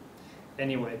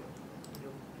anyway,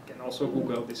 you can also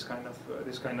Google this kind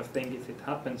of thing if it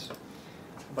happens.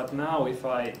 But now, if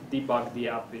I debug the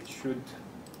app, it should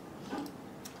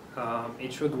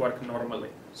work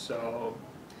normally. So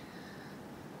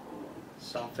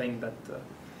something that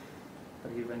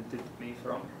prevented me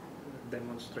from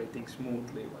demonstrating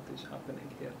smoothly what is happening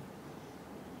here.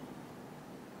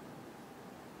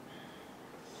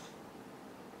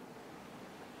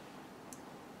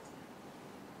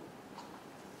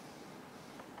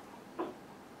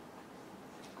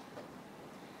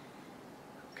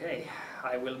 Okay,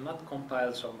 I will not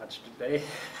compile so much today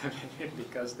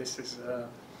because this is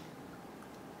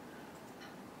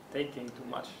taking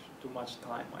too much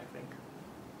time, I think.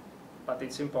 But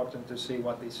it's important to see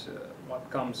what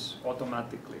comes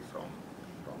automatically from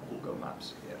Google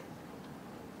Maps here.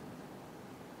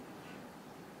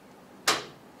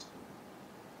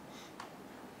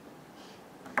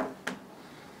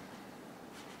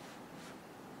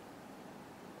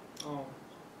 Oh,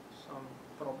 some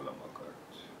problem occurred.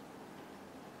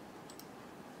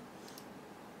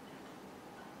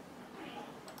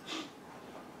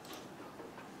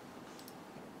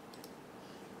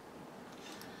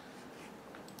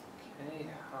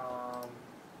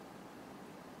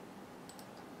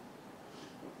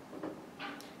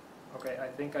 Okay, I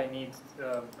think I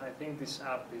think this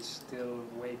app is still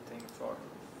waiting for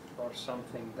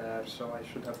something there, so I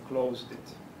should have closed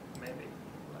it. Maybe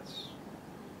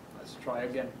let's try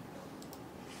again.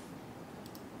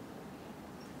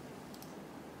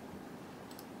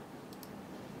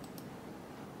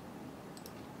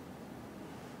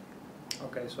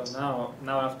 Okay, so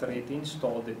now after it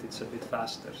installed it, it's a bit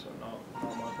faster, so no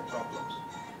more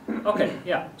problems. Okay,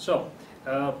 yeah, so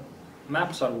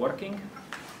maps are working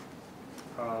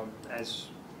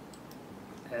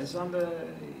as on the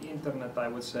internet, I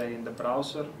would say. In the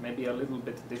browser, maybe a little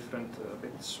bit different, a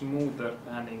bit smoother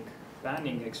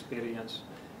panning experience,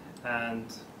 and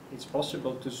it's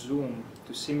possible to zoom,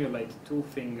 to simulate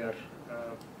two-finger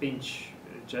pinch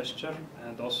gesture,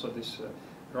 and also this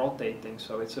rotating.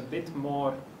 So it's a bit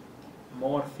more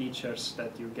features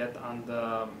that you get on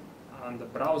the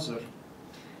browser,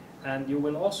 and you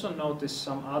will also notice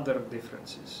some other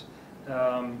differences.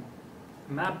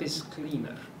 Map is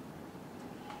cleaner.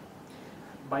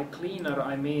 By cleaner,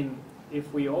 I mean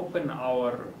if we open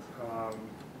our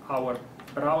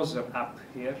browser app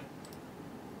here,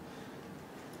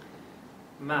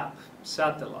 map,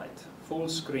 satellite, full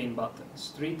screen button,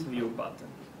 street view button,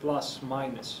 plus,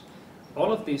 minus.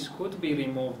 All of these could be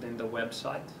removed in the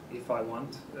website if I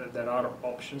want. There are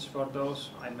options for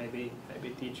those. I maybe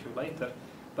teach you later.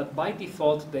 But by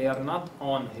default, they are not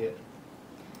on here.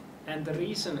 And the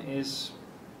reason is,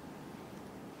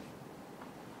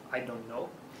 I don't know.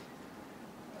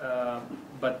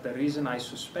 But the reason I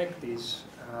suspect is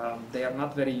they are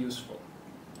not very useful.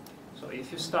 So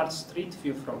if you start Street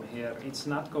View from here, it's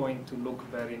not going to look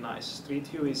very nice. Street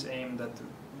View is aimed at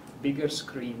bigger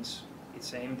screens.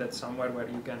 It's aimed at somewhere where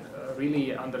you can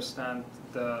really understand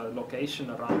the location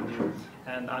around you.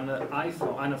 And on an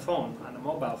iPhone, on a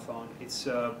mobile phone, it's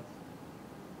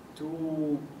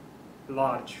too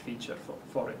large feature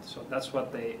for it. So that's why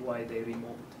they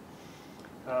removed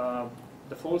it.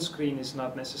 The full screen is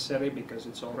not necessary because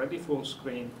it's already full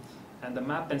screen, and the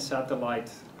map and satellite,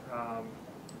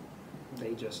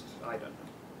 they just, I don't know,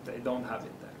 they don't have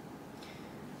it there.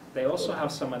 They also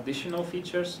have some additional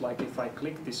features, like if I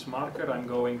click this marker, I'm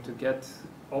going to get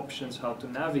options how to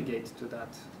navigate to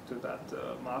that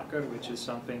marker, which is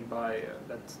something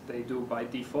that they do by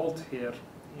default here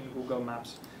in Google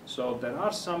Maps. So there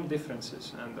are some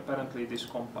differences, and apparently this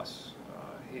compass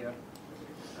here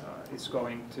is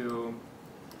going to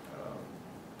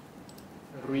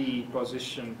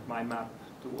reposition my map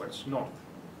towards north.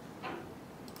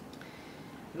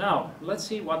 Now, let's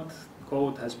see what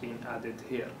code has been added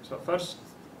here. So first,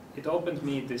 it opened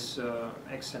me this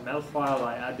XML file.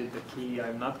 I added the key.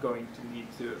 I'm not going to need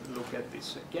to look at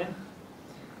this again.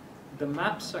 The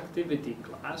maps activity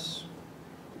class,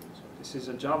 so this is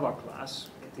a Java class.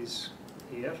 It is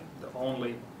here, the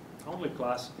only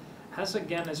class, has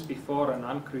again as before an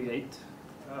onCreate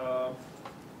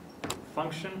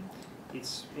function.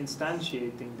 It's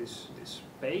instantiating this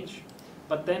page,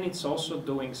 but then it's also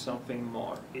doing something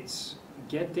more. It's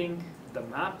getting the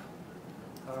map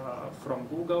from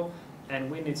Google, and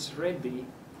when it's ready,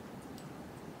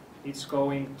 it's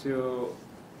going to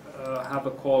have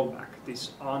a callback,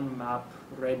 this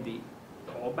onMapReady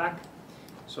callback.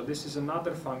 So this is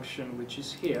another function which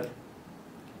is here.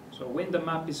 So when the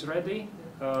map is ready,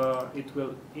 it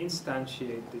will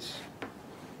instantiate this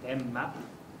mmap,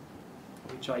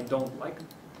 which I don't like.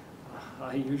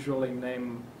 I usually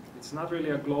name, it's not really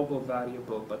a global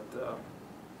variable, but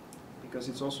because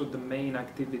it's also the main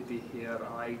activity here,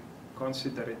 I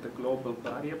consider it a global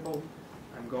variable.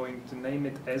 I'm going to name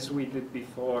it as we did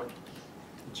before,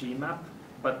 gmap,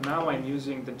 but now I'm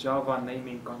using the Java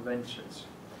naming conventions.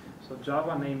 So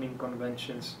Java naming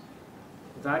conventions,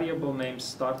 variable names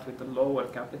start with a lower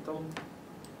capital.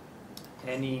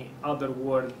 Any other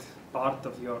word, part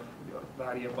of your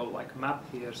variable, like map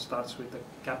here, starts with a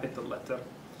capital letter.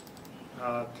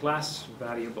 Class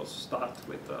variables start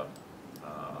with a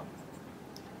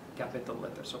capital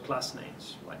letter, so class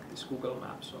names, like this Google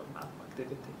Maps or map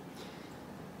activity.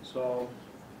 So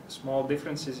small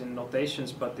differences in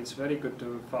notations, but it's very good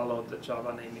to follow the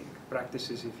Java naming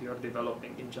practices if you're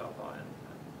developing in Java and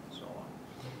so on.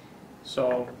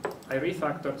 So I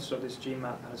refactored, so this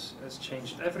gmap has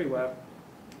changed everywhere.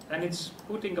 And it's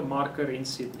putting a marker in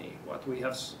Sydney, what we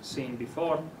have seen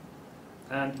before,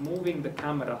 and moving the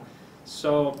camera.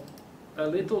 So a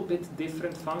little bit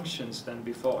different functions than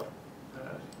before.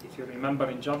 If you remember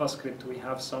in JavaScript, we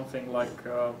have something like,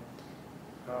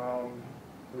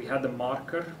 we had a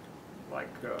marker,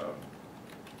 like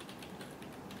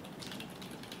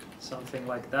something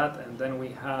like that, and then we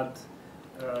had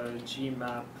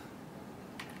gmap,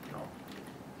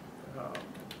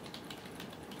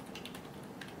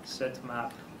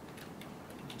 setMap,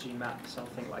 gmap,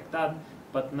 something like that.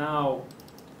 But now,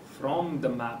 from the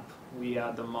map, we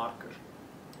add a marker.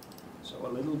 So a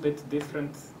little bit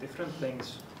different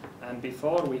things. And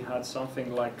before we had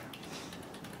something like,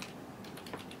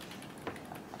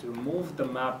 to move the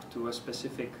map to a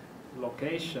specific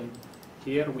location,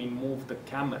 here we move the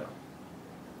camera.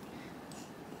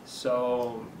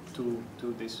 So to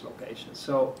this location.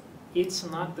 So it's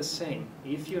not the same.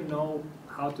 If you know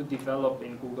how to develop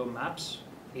in Google Maps,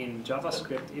 in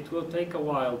JavaScript, it will take a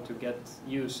while to get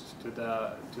used to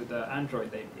the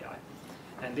Android API.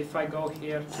 And if I go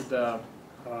here to the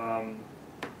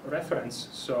reference,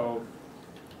 so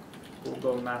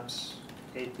Google Maps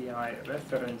API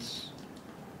reference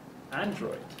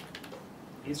Android,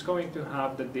 it's going to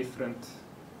have the different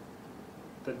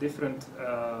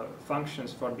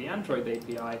functions for the Android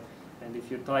API. And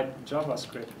if you type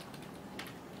JavaScript,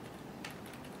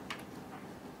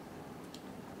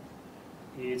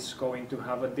 it's going to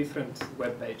have a different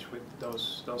web page with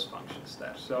those functions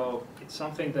there. So it's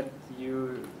something that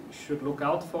you should look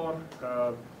out for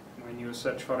when you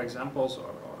search for examples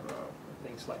or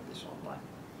things like this online.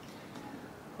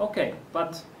 Okay,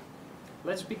 but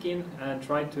let's begin and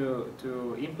try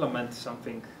to implement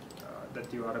something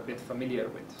that you are a bit familiar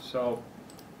with. So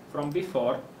from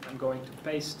before, I'm going to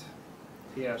paste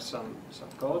here some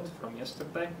code from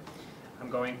yesterday. I'm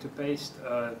going to paste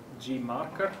a G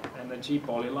marker and a G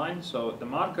polyline. So the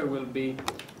marker will be,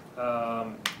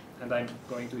 and I'm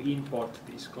going to import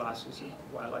these classes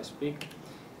while I speak.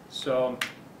 So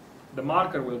the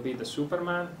marker will be the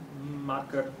Superman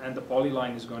marker, and the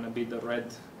polyline is going to be the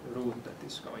red root that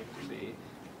is going to be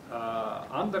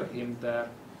under him there.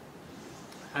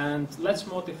 And let's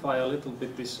modify a little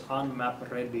bit this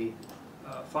onMapReady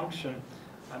function.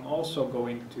 I'm also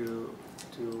going to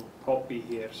copy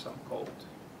here some code.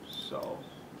 So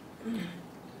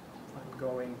I'm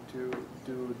going to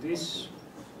do this.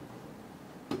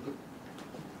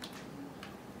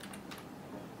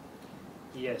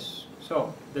 Yes,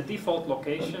 so the default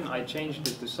location, I changed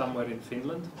it to somewhere in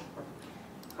Finland.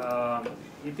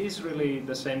 It is really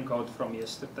the same code from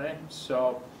yesterday.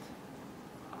 So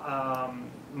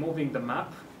moving the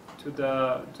map to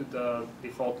the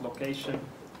default location.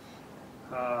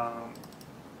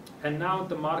 And now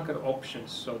the marker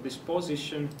options. So this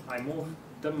position, I move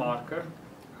the marker.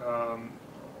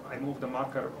 I move the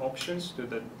marker options to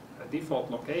the default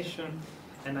location,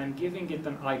 and I'm giving it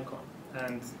an icon.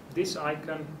 And this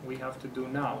icon we have to do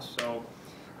now. So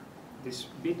this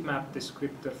bitmap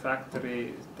descriptor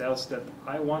factory tells that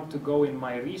I want to go in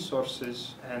my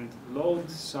resources and load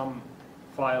some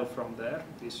file from there.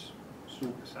 This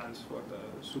SUP stands for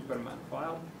the Superman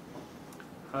file.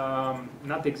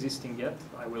 Not existing yet.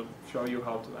 I will show you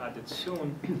how to add it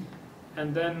soon.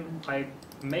 And then I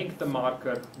make the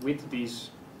marker with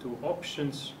these two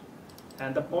options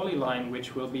and a polyline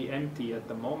which will be empty at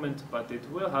the moment, but it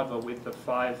will have a width of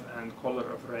 5 and color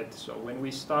of red. So when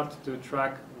we start to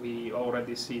track, we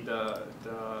already see the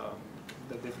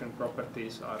different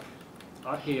properties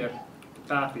are here. The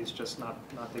path is just not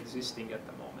existing at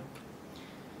the moment.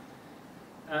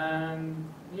 And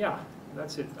yeah,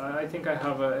 that's it. I think I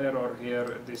have an error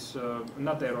here. This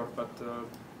not error, but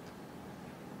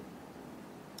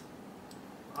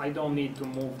I don't need to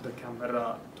move the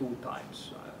camera 2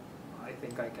 times. I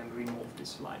think I can remove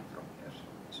this line from here.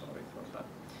 Sorry for that.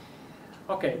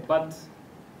 Okay, but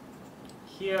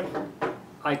here,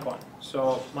 icon.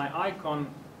 So my icon,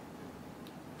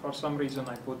 for some reason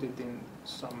I put it in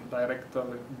some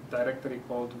directory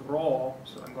called raw.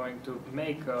 So I'm going to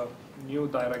make a new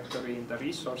directory in the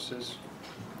resources.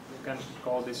 You can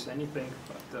call this anything,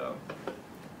 but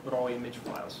raw image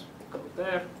files go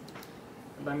there.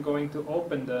 And I'm going to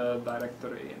open the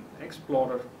directory in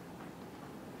Explorer.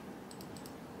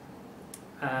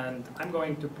 And I'm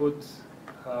going to put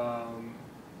I'm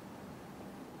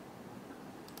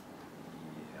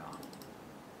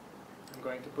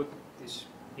going to put this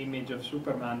image of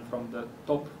Superman from the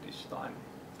top this time.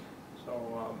 So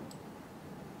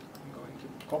I'm going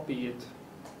to copy it,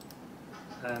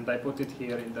 and I put it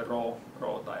here in the raw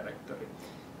directory.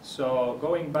 So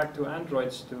going back to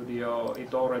Android Studio,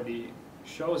 it already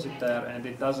shows it there, and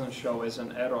it doesn't show as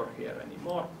an error here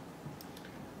anymore.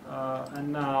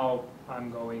 And now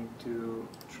I'm going to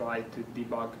try to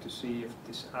debug to see if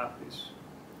this app is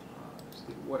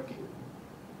still working.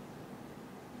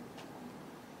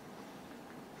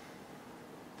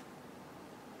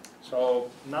 So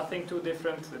nothing too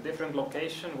different, a different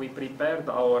location. We prepared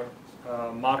our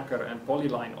marker and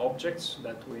polyline objects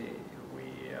that we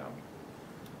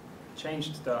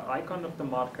changed the icon of the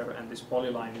marker, and this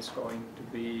polyline is going to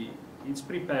be, it's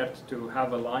prepared to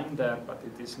have a line there, but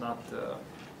it is not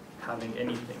having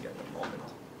anything at the moment.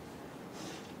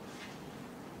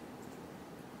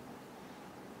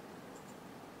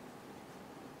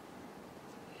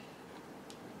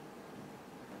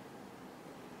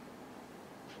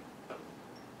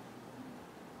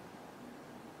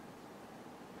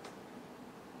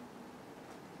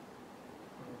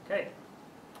 Okay.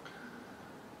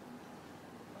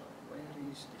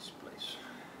 Where is this place?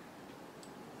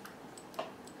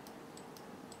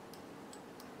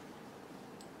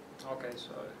 Okay,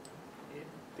 so it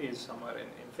is somewhere in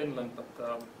Finland,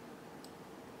 but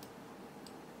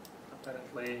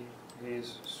apparently he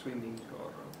is swimming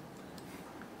or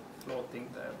floating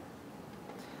there.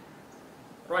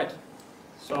 Right,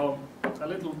 so a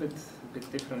little bit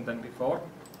different than before.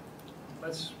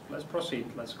 Let's proceed,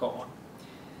 let's go on.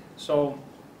 So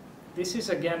this is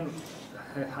again,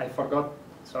 I forgot,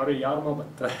 sorry Jarmo,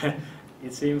 but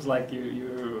it seems like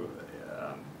you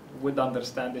would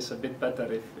understand this a bit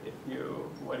better if you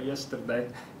were yesterday.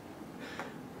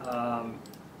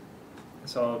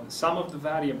 So some of the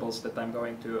variables that I'm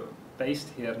going to paste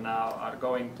here now are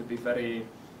going to be very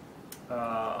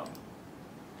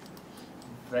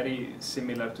very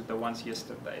similar to the ones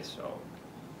yesterday. So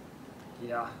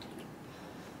yeah,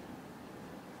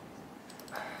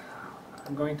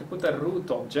 I'm going to put a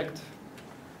root object.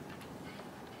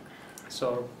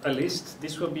 So a list,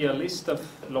 this will be a list of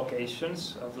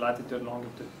locations of latitude,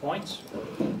 longitude points,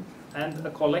 and a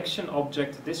collection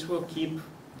object, this will keep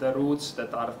the roots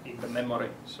that are in the memory.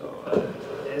 So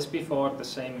as before, the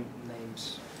same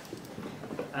names.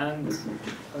 And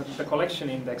the collection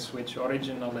index, which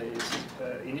originally is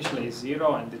initially is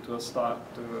 0, and it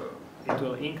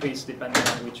will increase depending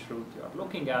on which route you are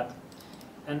looking at.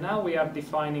 And now we are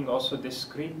defining also this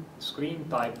screen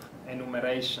type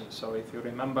enumeration. So if you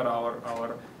remember,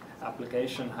 our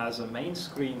application has a main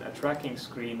screen, a tracking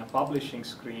screen, a publishing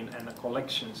screen, and a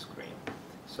collection screen.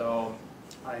 So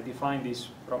I define these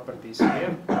properties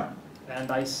here,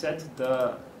 and I set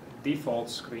the default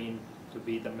screen to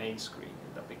be the main screen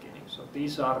in the beginning. So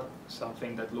these are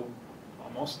something that look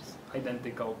almost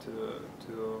identical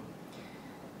to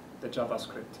the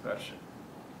JavaScript version.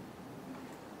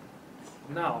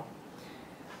 Now,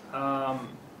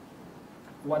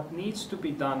 what needs to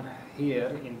be done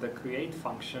here in the create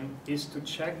function is to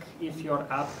check if your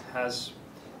app has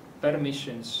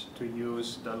permissions to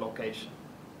use the location.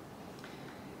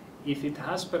 If it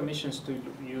has permissions to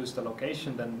use the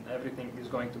location, then everything is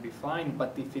going to be fine.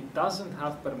 But if it doesn't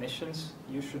have permissions,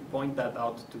 you should point that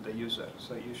out to the user.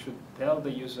 So you should tell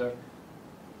the user,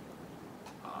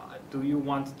 do you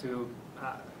want to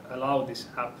allow this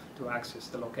app to access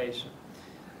the location?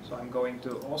 So I'm going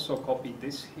to also copy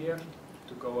this here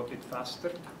to go a bit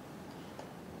faster.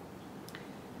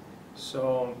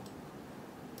 So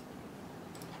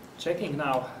checking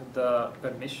now the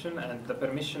permission, and the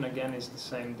permission again is the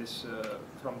same this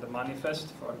from the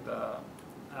manifest for the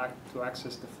to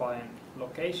access the file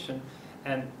location.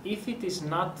 And if it is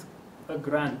not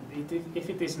if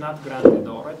it is not granted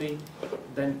already,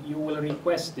 then you will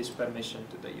request this permission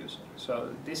to the user.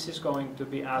 So this is going to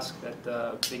be asked at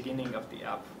the beginning of the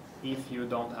app. If you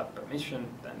don't have permission,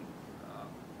 then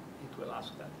it will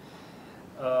ask that.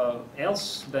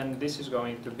 Else, then this is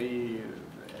going to be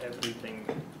everything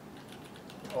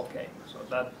okay. So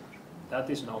that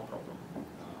is no problem.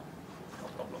 No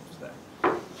problems there.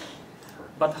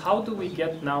 But how do we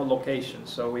get now location?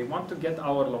 So we want to get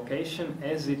our location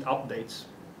as it updates.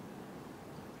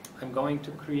 I'm going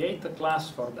to create a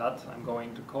class for that. I'm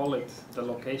going to call it the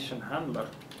location handler.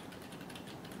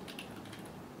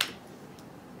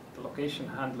 The location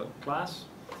handler class.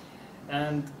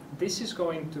 And this is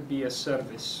going to be a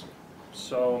service.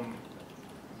 So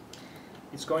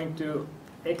it's going to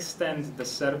extend the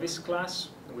service class,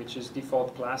 which is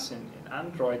default class in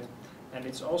Android. And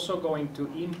it's also going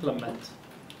to implement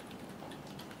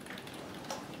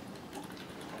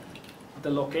the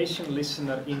location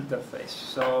listener interface.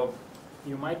 So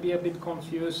you might be a bit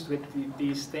confused with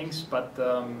these things, but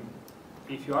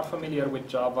if you are familiar with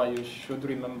Java, you should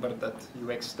remember that you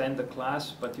extend the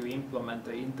class, but you implement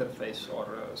the interface, or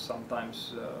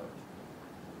sometimes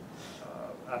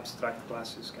abstract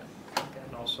classes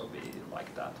can also be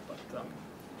like that. But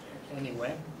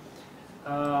anyway,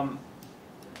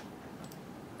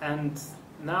 and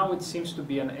now it seems to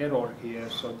be an error here.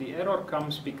 So the error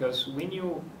comes because when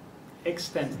you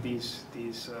extend these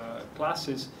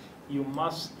classes, you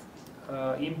must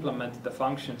implement the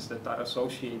functions that are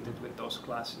associated with those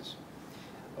classes,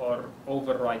 or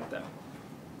override them,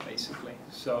 basically.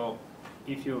 So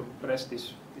if you press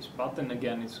this button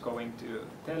again, it's going to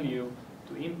tell you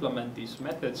to implement these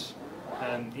methods,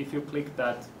 and if you click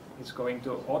that, it's going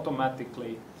to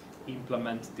automatically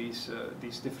implement these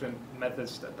different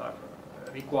methods that are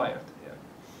required here.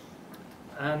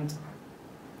 And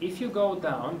if you go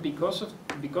down, because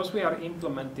we are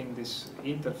implementing this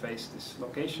interface, this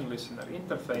location listener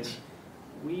interface,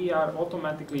 we are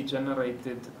automatically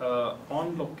generated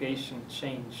on location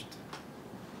changed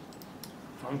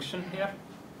function here.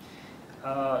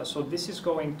 So this is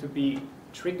going to be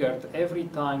triggered every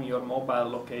time your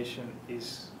mobile location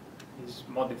is is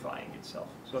modifying itself.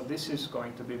 So this is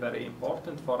going to be very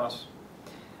important for us.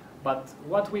 But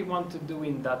what we want to do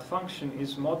in that function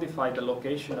is modify the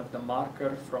location of the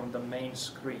marker from the main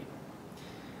screen.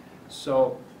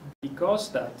 So because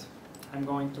that, I'm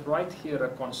going to write here a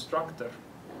constructor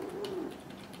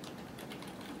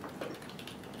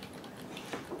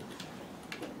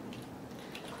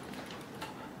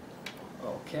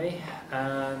okay,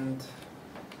 and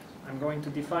I'm going to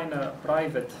define a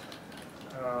private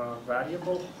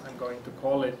variable. I'm going to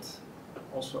call it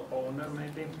also owner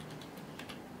maybe.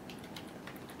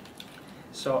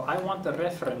 So I want a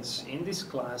reference in this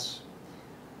class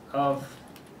of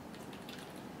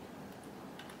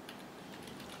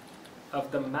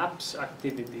the maps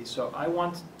activity. So I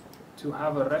want to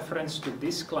have a reference to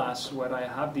this class where I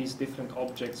have these different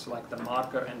objects like the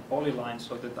marker and polyline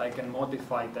so that I can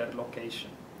modify their location.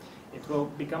 It will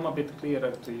become a bit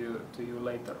clearer to you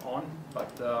later on,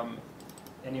 but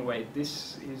anyway,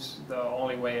 this is the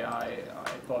only way I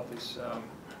thought is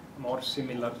more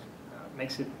similar,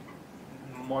 makes it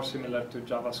more similar to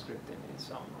JavaScript in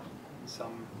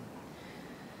some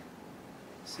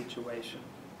situation.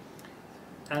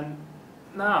 And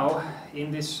now, in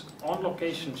this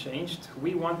onLocation changed,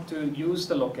 we want to use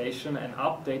the location and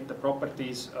update the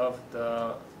properties of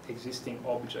the existing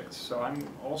objects. So I'm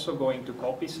also going to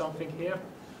copy something here.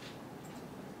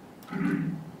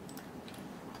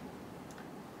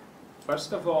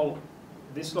 First of all,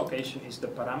 this location is the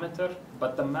parameter,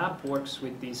 but the map works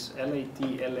with these lat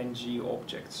lng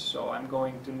objects. So I'm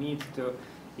going to need to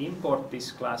import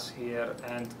this class here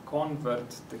and convert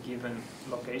the given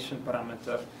location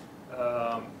parameter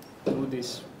to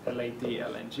this lat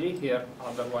lng here.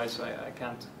 Otherwise, I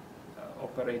can't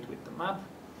operate with the map.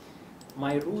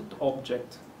 My root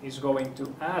object is going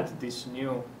to add this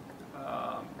new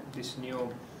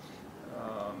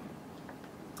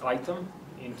item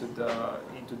into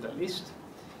the list,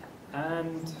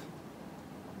 and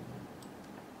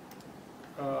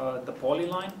the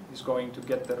polyline is going to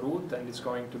get the root and it's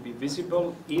going to be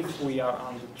visible if we are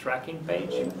on the tracking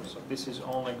page. So this is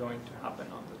only going to happen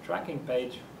on the tracking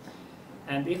page.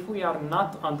 And if we are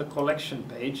not on the collection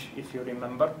page, if you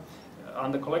remember,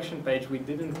 on the collection page we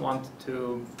didn't want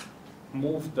to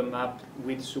move the map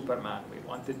with Superman. We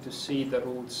wanted to see the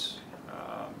roots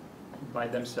by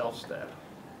themselves there.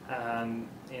 And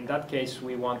in that case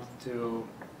we want to,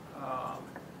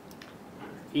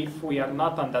 if we are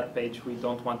not on that page, we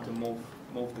don't want to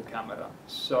move the camera.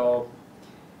 So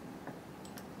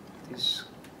this,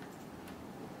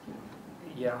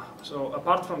 yeah, so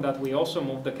apart from that we also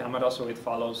move the camera so it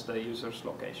follows the user's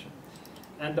location.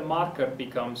 And the marker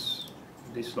becomes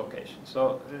this location.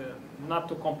 So not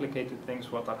to complicate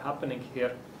things what are happening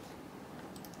here.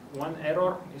 One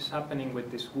error is happening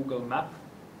with this Google Map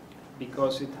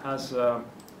because it has a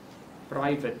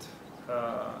private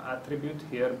attribute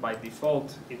here by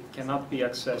default. It cannot be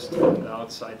accessed from the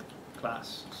outside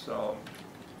class. So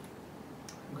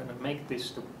I'm going to make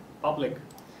this to public,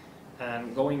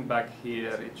 and going back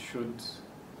here it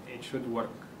should work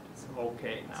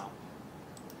okay now.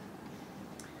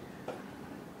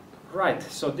 Right,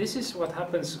 so this is what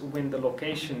happens when the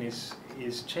location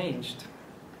is changed,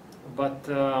 but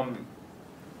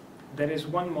there is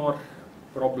one more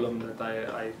problem that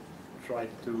I tried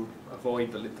to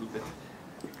avoid a little bit.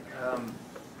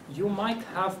 You might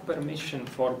have permission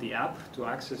for the app to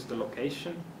access the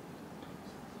location,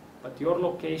 but your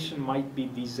location might be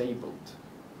disabled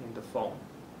in the phone.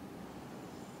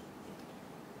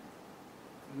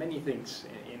 Many things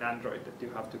in Android that you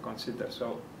have to consider.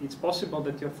 So it's possible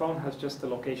that your phone has just the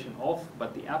location off,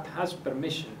 but the app has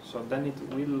permission. So then it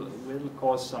will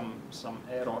cause some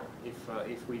error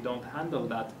if we don't handle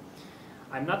that.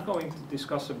 I'm not going to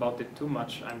discuss about it too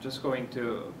much. I'm just going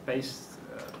to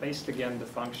paste again the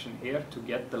function here to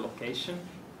get the location,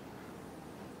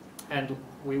 and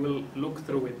we will look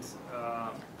through it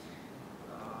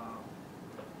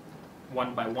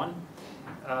one by one.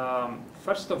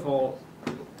 First of all,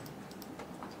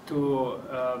 to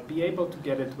be able to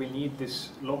get it, we need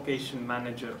this location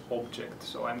manager object.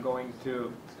 So I'm going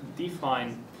to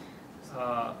define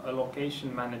a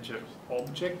location manager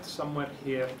object somewhere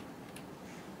here.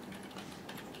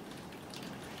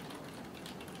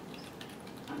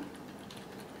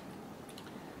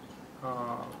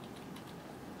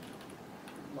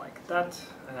 Like that,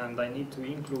 and I need to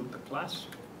include the class.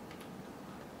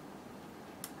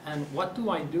 And what do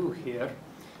I do here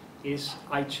is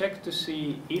I check to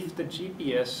see if the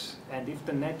GPS and if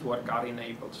the network are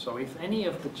enabled. So if any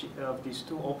of these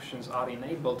two options are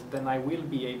enabled, then I will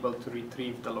be able to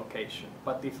retrieve the location.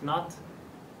 But if not,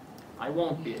 I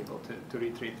won't be able to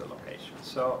retrieve the location.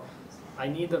 So I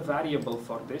need a variable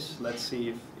for this. Let's see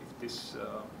if this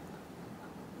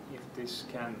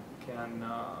can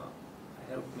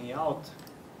help me out.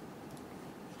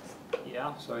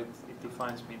 Yeah, so it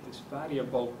defines me this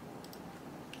variable.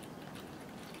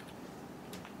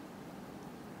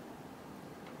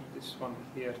 This one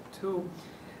here too.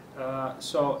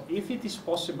 So if it is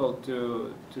possible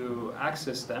to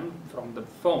access them from the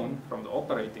phone, from the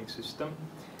operating system,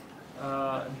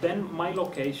 then my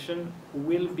location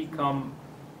will become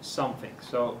something.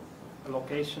 So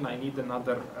location, I need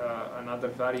another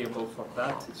variable for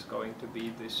that. It's going to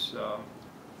be this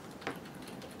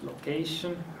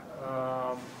location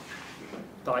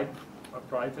type, a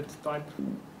private type.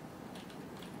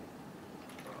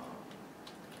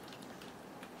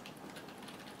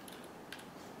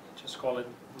 Just call it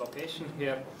location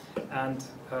here, and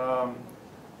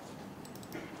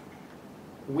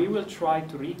we will try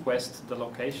to request the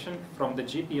location from the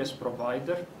GPS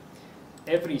provider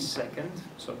every second.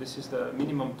 So this is the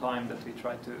minimum time that we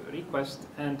try to request,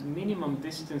 and minimum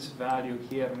distance value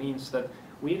here means that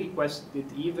we request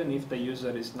it even if the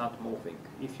user is not moving.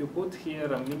 If you put here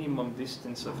a minimum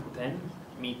distance of 10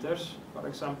 meters, for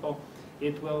example,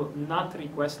 it will not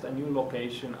request a new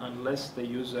location unless the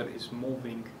user is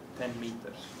moving 10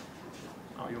 meters.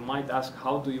 Now you might ask,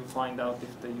 how do you find out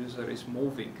if the user is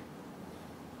moving?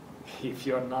 If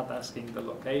you're not asking the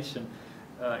location,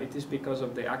 it is because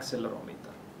of the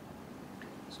accelerometer.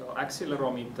 So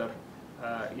accelerometer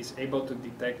is able to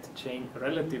detect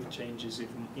relative changes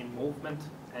in movement,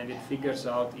 and it figures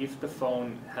out if the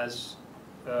phone has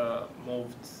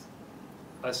moved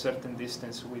a certain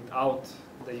distance without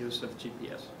the use of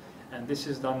GPS. And this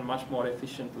is done much more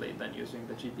efficiently than using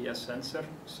the GPS sensor.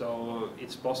 So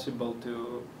it's possible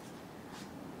to,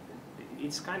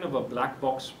 it's kind of a black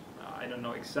box. I don't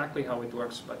know exactly how it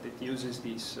works, but it uses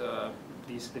these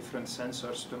different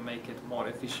sensors to make it more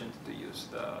efficient to use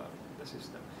the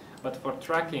system. But for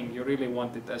tracking, you really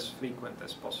want it as frequent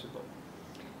as possible.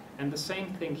 And the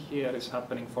same thing here is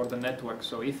happening for the network.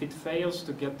 So if it fails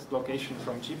to get location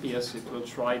from GPS, it will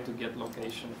try to get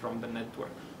location from the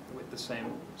network with the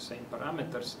same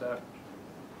parameters there.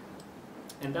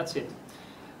 And that's it.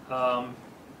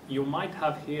 You might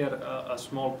have here a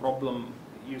small problem.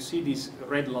 You see these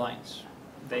red lines.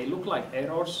 They look like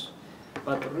errors,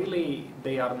 but really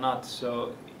they are not.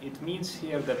 So it means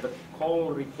here that the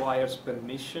call requires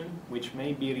permission, which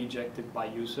may be rejected by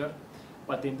user.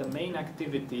 But in the main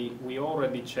activity, we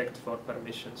already checked for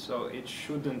permission, so it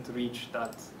shouldn't reach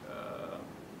that.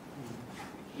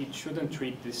 It shouldn't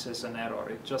treat this as an error.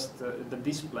 It just the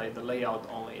display, the layout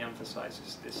only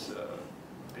emphasizes this.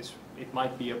 It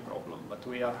might be a problem, but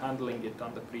we are handling it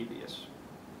on the previous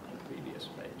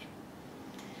page.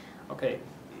 Okay,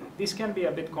 this can be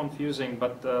a bit confusing,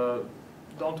 but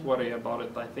don't worry about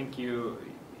it. I think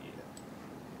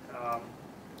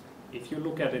if you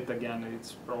look at it again,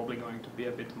 it's probably going to be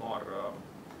a bit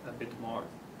more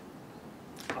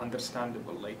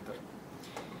understandable later.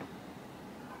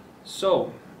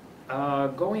 So,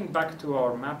 going back to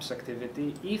our maps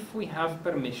activity, if we have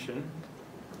permission,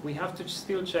 we have to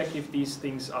still check if these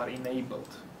things are enabled.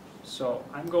 So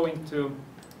I'm going to,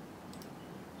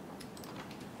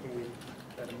 with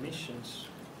permissions,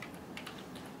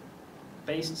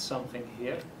 paste something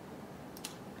here.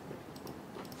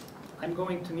 I'm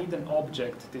going to need an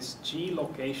object, this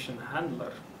geolocation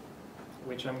handler,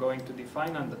 which I'm going to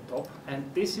define on the top, and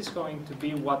this is going to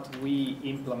be what we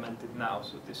implemented now,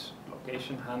 so this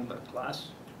location handler class.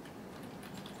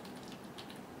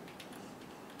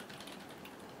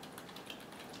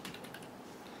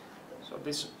 So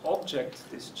this object,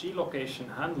 this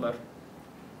geolocation handler,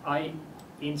 I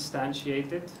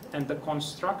instantiated, and the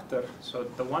constructor, so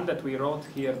the one that we wrote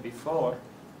here before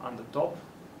on the top,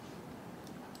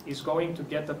 is going to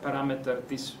get a parameter,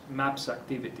 this maps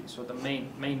activity, so the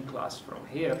main class from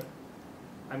here.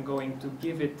 I'm going to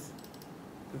give it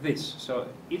this, so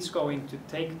it's going to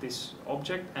take this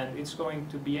object and it's going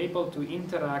to be able to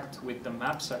interact with the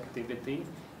maps activity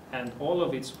and all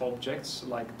of its objects,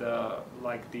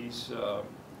 like these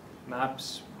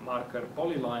maps marker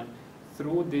polyline,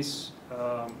 through this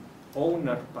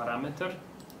owner parameter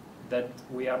that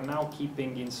we are now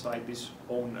keeping inside this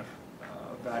owner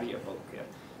variable here.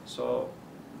 So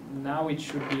now it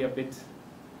should be a bit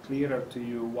clearer to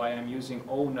you why I'm using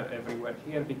owner everywhere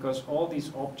here, because all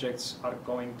these objects are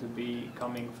going to be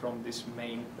coming from this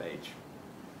main page.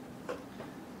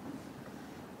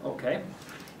 Okay,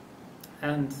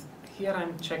 and here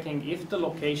I'm checking if the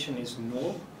location is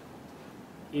null.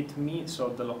 It means, so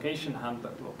the location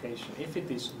handler location, if it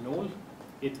is null,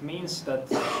 it means that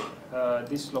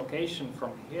this location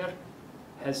from here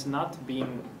has not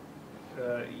been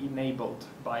enabled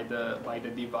by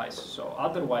the device. So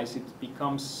otherwise it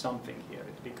becomes something here.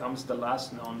 It becomes the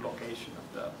last known location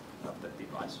of the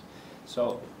device.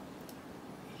 So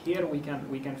here we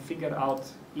can figure out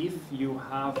if you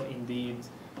have indeed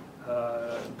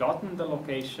gotten the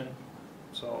location.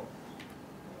 So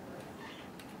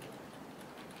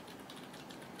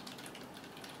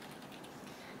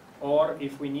or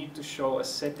if we need to show a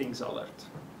settings alert.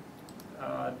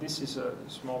 This is a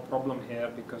small problem here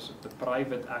because of the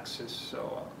private access,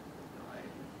 so I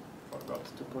forgot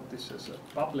to put this as a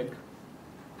public,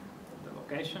 the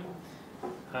location.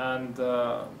 And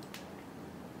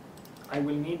I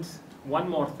will need one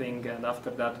more thing, and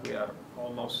after that we are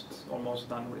almost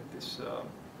done with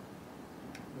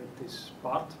this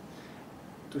part,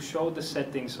 to show the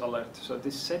settings alert. So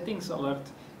this settings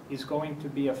alert is going to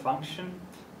be a function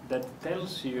that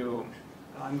tells you,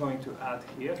 I'm going to add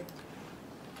here,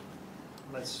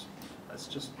 let's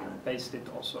just paste it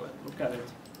also and look at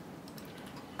it.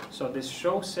 So this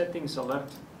show settings alert,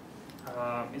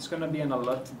 it's going to be an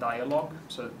alert dialog.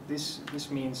 So this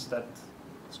means that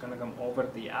it's going to come over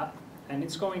the app, and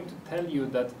it's going to tell you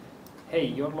that, hey,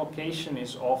 your location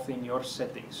is off in your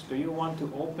settings. Do you want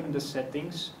to open the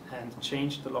settings and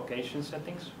change the location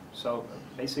settings? So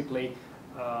basically,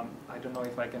 I don't know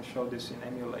if I can show this in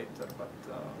emulator, but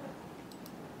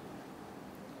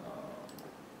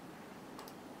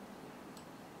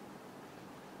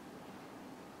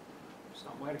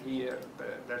somewhere here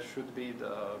there should be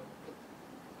the,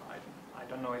 I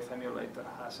don't know if emulator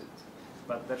has it,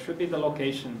 but there should be the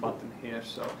location button here.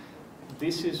 So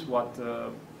this is what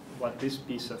this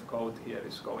piece of code here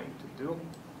is going to do,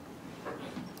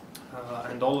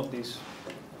 and all of these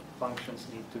functions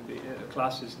need to be,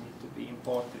 classes need to be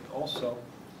imported also.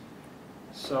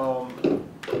 So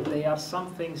they are some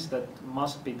things that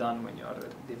must be done when you are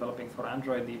developing for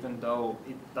Android, even though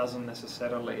it doesn't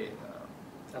necessarily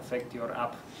affect your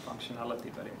app functionality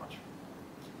very much.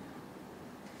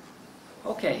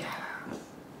 Okay,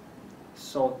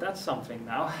 so that's something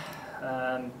now,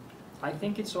 and I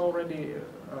think it's already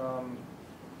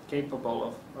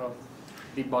capable of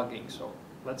debugging. So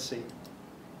let's see.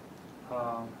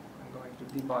 I'm going to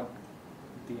debug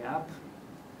the app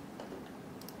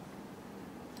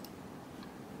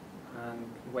and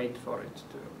wait for it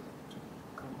to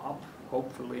come up.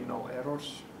 Hopefully no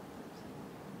errors.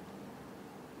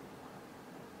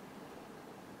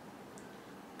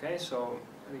 Okay, so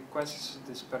requests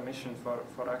this permission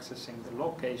for accessing the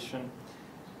location.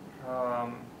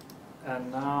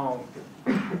 And now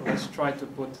let's try to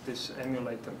put this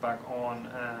emulator back on,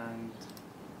 and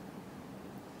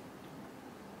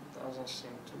it doesn't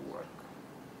seem to work.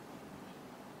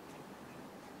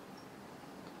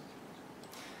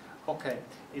 Okay,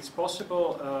 it's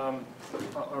possible,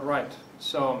 right,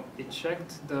 so it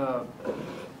checked the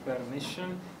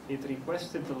permission, it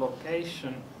requested the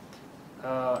location,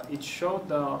 it showed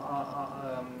the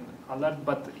alert,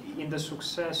 but in the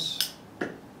success,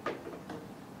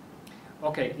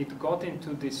 okay, it got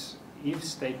into this if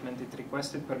statement, it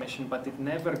requested permission, but it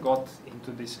never got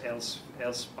into this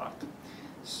else part.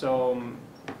 So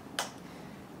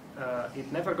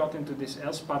it never got into this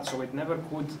else part, so it never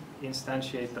could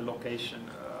instantiate the location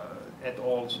at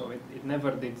all, so it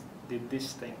never did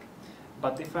this thing.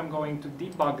 But if I'm going to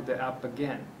debug the app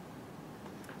again,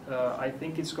 I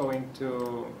think it's going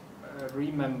to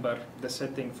remember the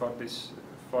setting for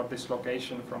this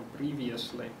location from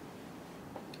previously.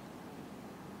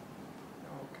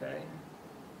 Okay.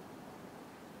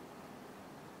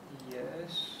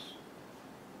 Yes.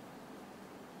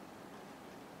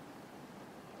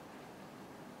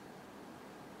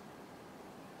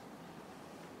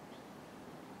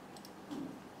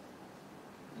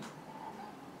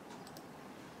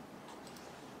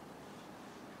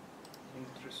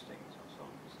 Interesting.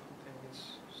 Something is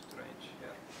strange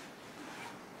here.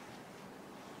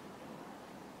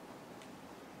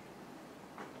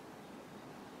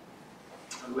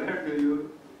 Where do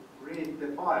you read the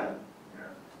file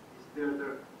here? Is there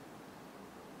the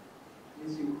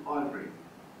missing file read?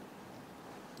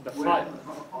 The file.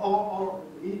 Or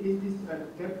is this an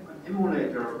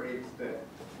emulator reads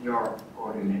your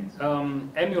coordinates?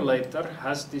 Emulator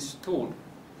has this tool.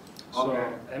 So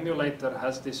Okay. emulator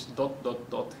has this ...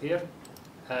 here,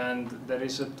 and there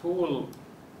is a tool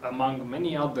among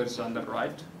many others on the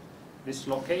right, this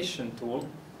location tool,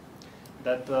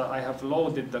 that I have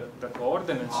loaded the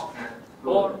coordinates, Okay.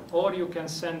 or you can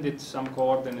send it some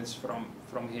coordinates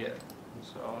from here.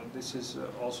 So this is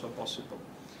also possible.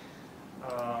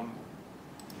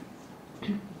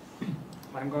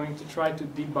 I'm going to try to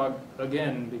debug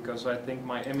again because I think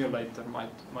my emulator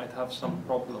might have some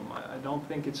problem. I don't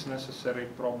think it's necessary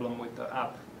problem with the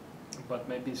app, but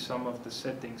maybe some of the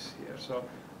settings here. So,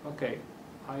 okay,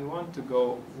 I want to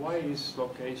go, why is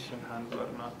location handler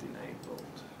not enabled?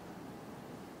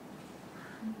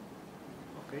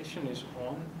 Location is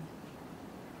on.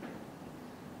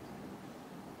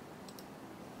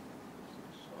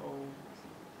 So,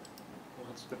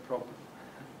 what's the problem?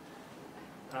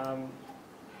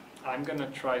 I'm gonna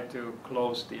try to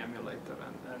close the emulator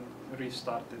and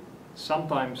restart it.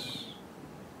 Sometimes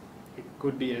it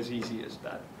could be as easy as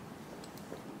that.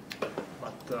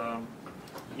 But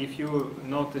if you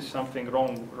notice something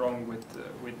wrong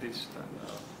with this,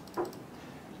 then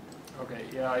okay,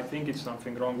 yeah, I think it's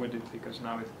something wrong with it because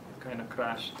now it kind of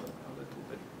crashed a little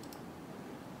bit.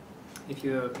 If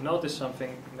you notice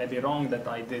something maybe wrong that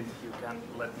I did, you can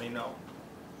let me know.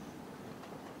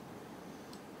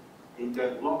 In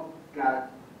the logcat,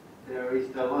 there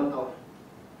is a lot of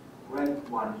red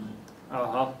ones.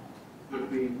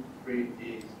 Could we read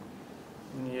these?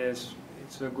 Yes,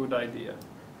 it's a good idea.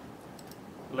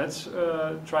 Let's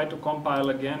try to compile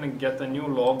again and get a new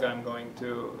log. I'm going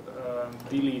to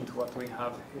delete what we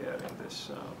have here in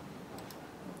this.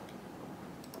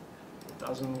 It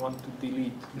doesn't want to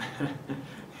delete.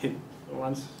 It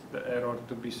wants the error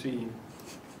to be seen.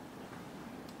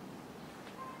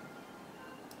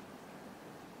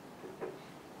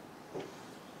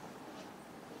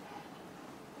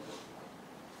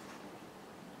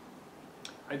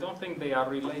 I don't think they are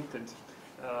related.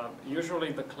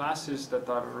 Usually the classes that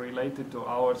are related to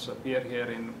ours appear here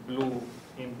in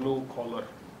blue color.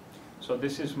 So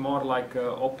this is more like an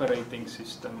operating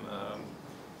system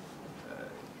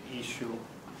issue.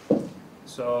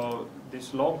 So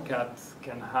this logcat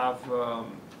can have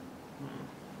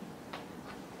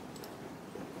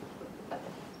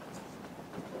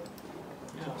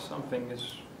yeah, something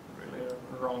is really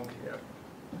wrong here.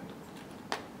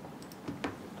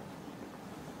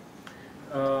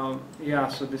 Yeah,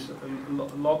 so this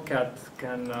logcat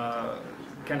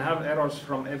can have errors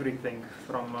from everything,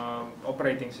 from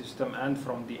operating system and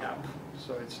from the app.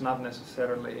 So it's not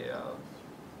necessarily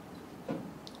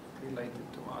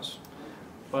related to us.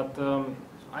 But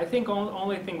I think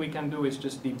only thing we can do is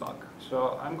just debug.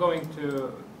 So I'm going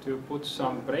to put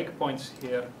some breakpoints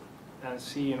here and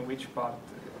see in which part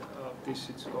of this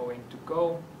it's going to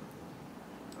go.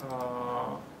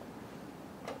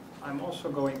 I'm also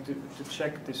going to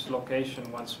check this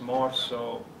location once more.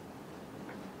 So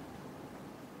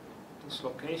this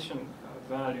location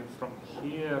value from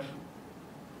here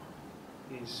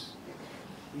is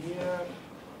here.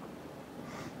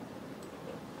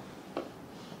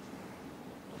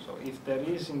 So if there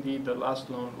is indeed the last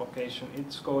known location,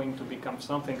 it's going to become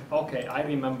something. Okay, I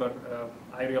remember,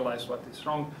 I realize what is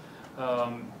wrong.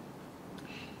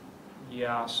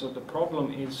 Yeah, so the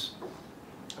problem is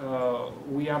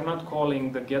we are not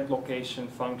calling the getLocation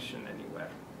function anywhere.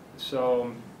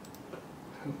 So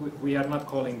we are not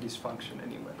calling this function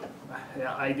anywhere.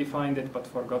 I defined it but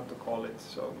forgot to call it,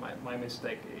 so my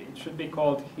mistake. It should be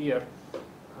called here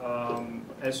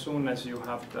as soon as you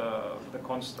have the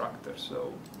constructor.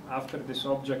 So after this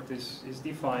object is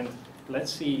defined,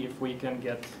 let's see if we can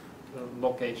get the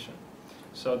location.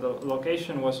 So the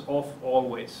location was off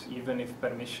always, even if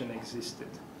permission existed.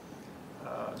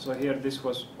 So here this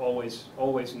was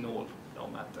always null, no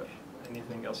matter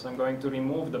anything else. I'm going to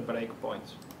remove the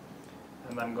breakpoints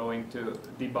and I'm going to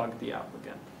debug the app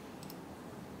again.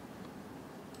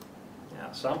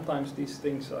 Yeah, sometimes these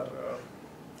things are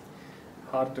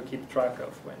hard to keep track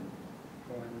of when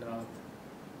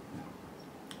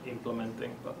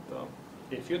implementing, but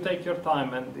if you take your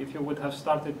time and if you would have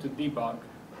started to debug,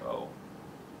 oh,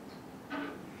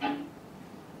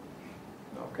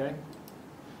 okay.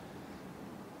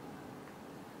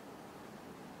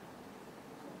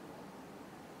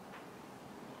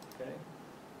 Okay.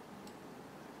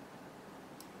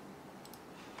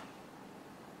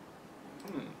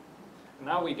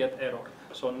 Now we get error.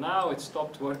 So now it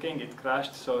stopped working, it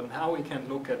crashed. So now we can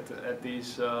look at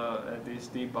these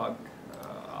debug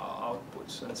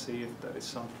outputs and see if there is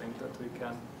something that we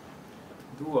can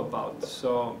do about.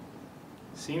 So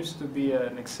seems to be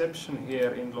an exception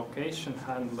here in location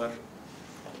handler.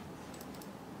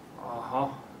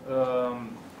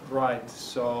 Right.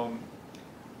 So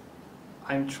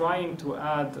I'm trying to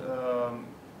add a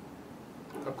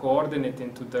coordinate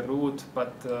into the root,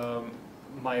 but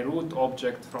my root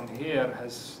object from here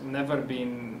has never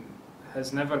been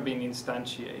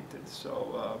instantiated.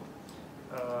 So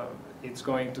it's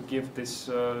going to give this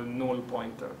null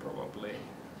pointer probably.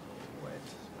 Wait,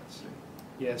 let's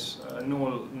see. yes, a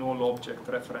null object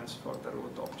reference for the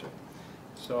root object.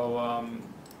 So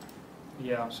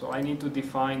yeah, so I need to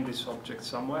define this object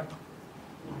somewhere.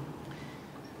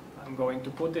 I'm going to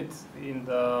put it in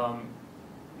the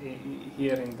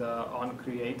here in the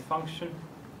onCreate function.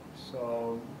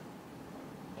 So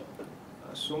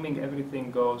assuming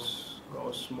everything goes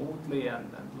smoothly and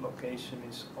location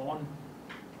is on.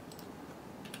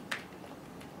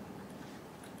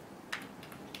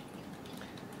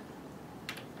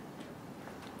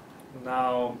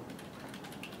 Now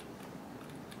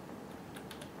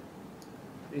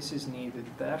this is needed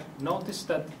there. Notice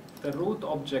that the root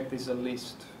object is a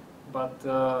list, but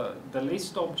the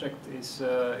list object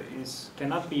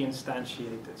cannot be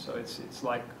instantiated. So it's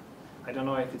like, I don't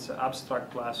know if it's an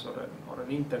abstract class or an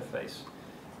interface.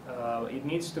 It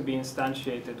needs to be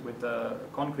instantiated with a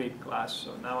concrete class.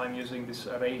 So now I'm using this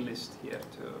array list here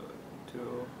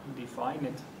to define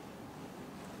it.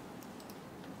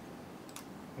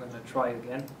 I'm going to try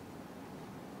again.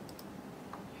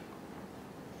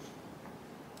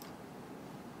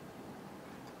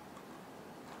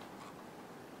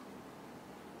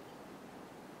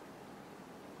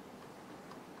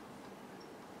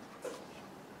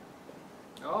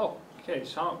 Oh, okay,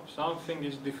 something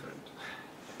is different.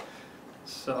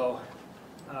 So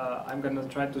I'm going to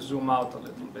try to zoom out a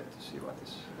little bit to see what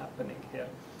is happening here.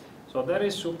 So there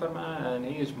is Superman, and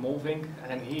he is moving,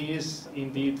 and he is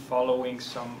indeed following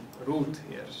some route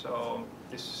here. So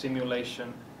this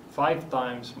simulation 5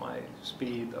 times my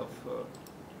speed of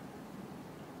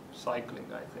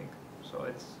cycling, I think. So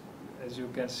it's, as you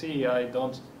can see, I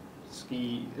don't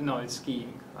ski. No, it's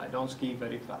skiing. I don't ski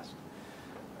very fast.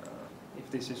 If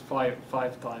this is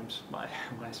five times my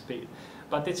speed,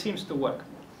 but it seems to work.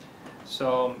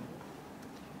 So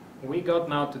we got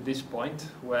now to this point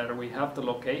where we have the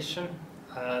location,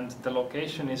 and the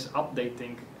location is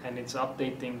updating, and it's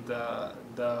updating the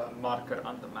marker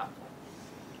on the map.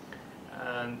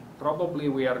 And probably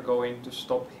we are going to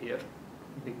stop here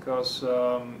because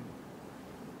the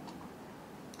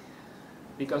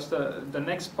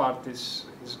next part is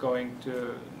going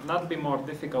to not be more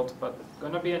difficult, but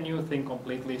going to be a new thing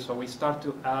completely. So we start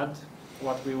to add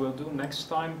what we will do next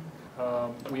time.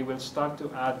 We will start to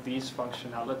add these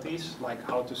functionalities, like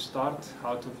how to start,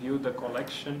 how to view the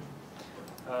collection,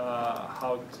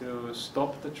 how to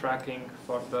stop the tracking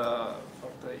for the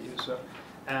user,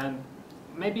 and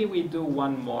maybe we do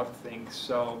one more thing.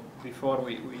 So before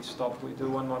we stop, we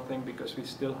do one more thing because we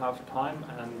still have time,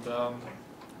 and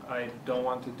I don't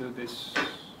want to do this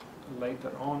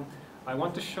later on. I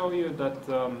want to show you that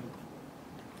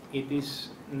it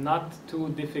is not too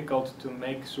difficult to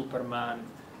make Superman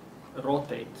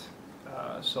rotate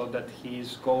so that he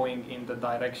is going in the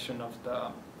direction of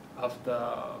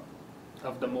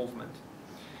the movement.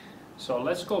 So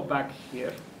let's go back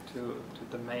here to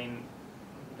the main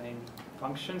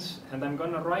functions, and I'm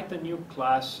going to write a new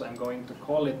class. I'm going to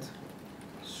call it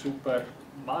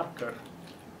SuperMarker.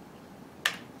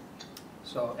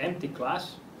 So empty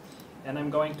class, and I'm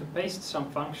going to paste some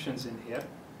functions in here.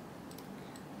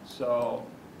 So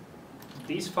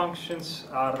these functions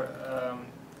are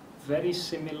very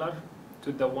similar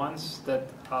to the ones that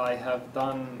I have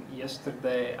done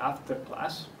yesterday after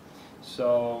class.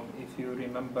 So if you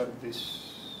remember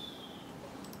this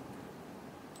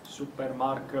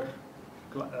SuperMarker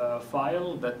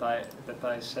file that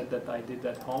I said that I did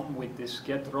at home with this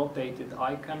get rotated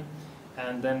icon,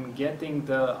 and then getting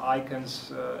the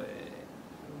icons,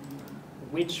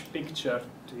 which picture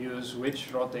to use,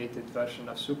 which rotated version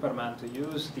of Superman to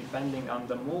use, depending on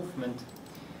the movement.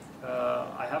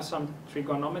 I have some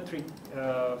trigonometry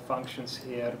functions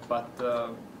here, but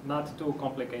not too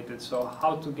complicated. So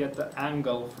how to get the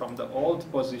angle from the old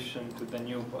position to the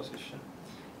new position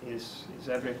is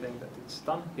everything that it's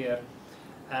done here.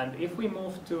 And if we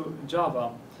move to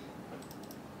Java,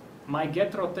 my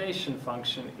getRotation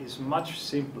function is much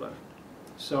simpler.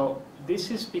 So this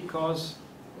is because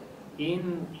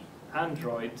in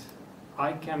Android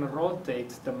I can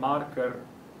rotate the marker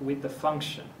with the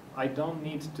function. I don't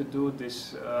need to do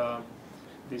this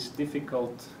this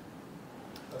difficult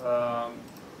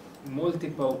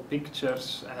multiple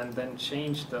pictures and then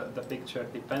change the picture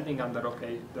depending on the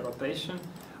rotation.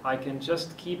 I can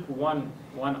just keep one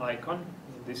icon,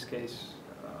 in this case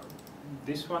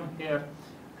this one here,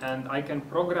 and I can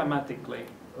programmatically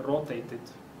rotate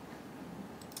it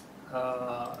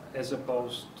as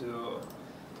opposed to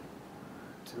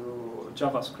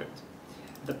JavaScript.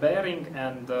 The bearing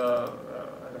and the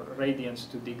radians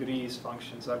to degrees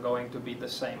functions are going to be the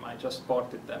same. I just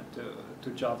ported them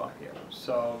to Java here.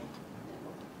 So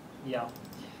yeah,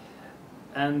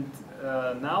 and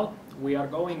now we are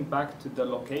going back to the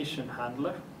location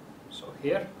handler, so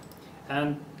here,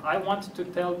 and I want to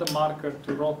tell the marker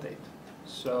to rotate.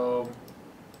 So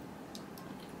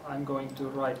I'm going to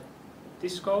write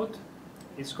this code.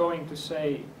 It's going to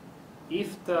say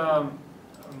if the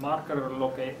marker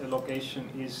location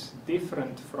is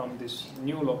different from this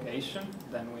new location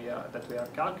that we are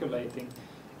calculating,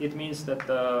 it means that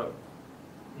the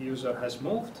user has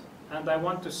moved, and I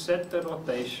want to set the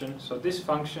rotation. So this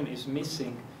function is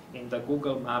missing in the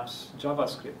Google Maps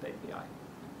JavaScript API.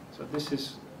 So this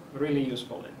is really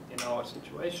useful in our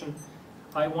situation.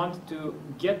 I want to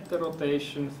get the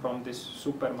rotation from this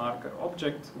supermarker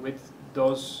object with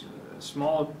those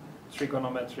small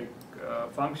trigonometric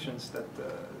functions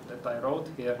that I wrote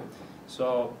here.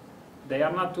 So they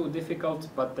are not too difficult,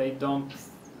 but they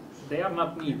are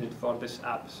not needed for this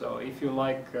app. So if you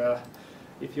like,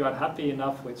 if you are happy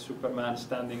enough with Superman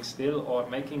standing still or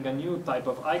making a new type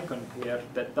of icon here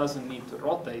that doesn't need to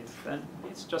rotate, then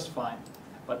it's just fine.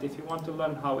 But if you want to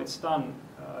learn how it's done,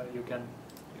 you can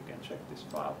check this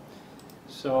file.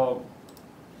 So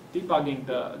debugging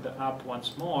the app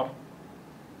once more,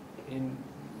 in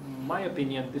my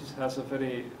opinion, this has a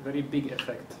very big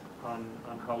effect on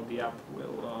how the app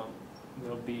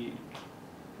will be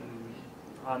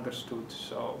understood.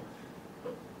 So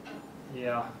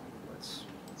yeah,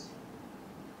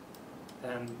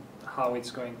 and how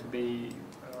it's going to be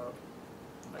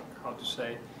like, how to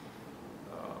say,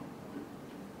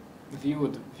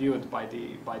 viewed by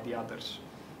the others.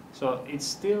 So it's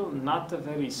still not a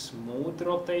very smooth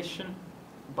rotation,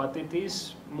 but it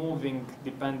is moving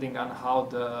depending on how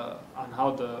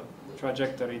the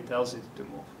trajectory tells it to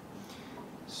move.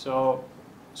 So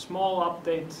small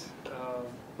update,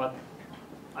 but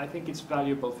I think it's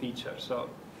valuable feature. So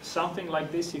something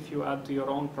like this, if you add to your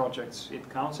own projects, it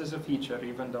counts as a feature,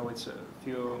 even though it's a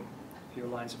few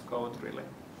lines of code really.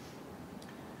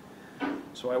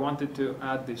 So I wanted to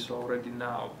add this already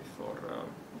now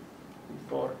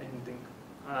before ending.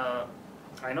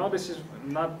 I know this is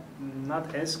not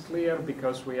as clear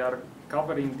because we are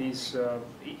covering these.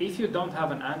 If you don't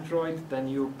have an Android, then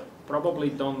you probably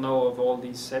don't know of all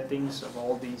these settings, of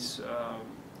all these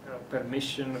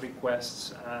permission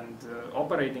requests and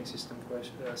operating system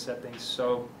settings.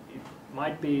 So it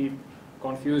might be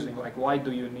confusing, like why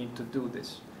do you need to do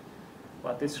this?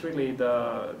 But it's really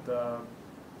the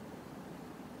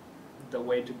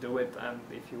way to do it, and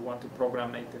if you want to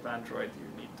program native Android,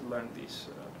 you need to learn these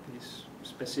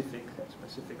specific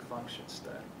functions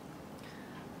there.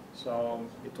 So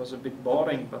it was a bit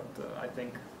boring, but I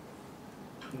think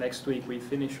next week we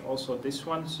finish also this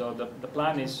one. So the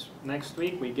plan is next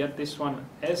week we get this one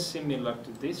as similar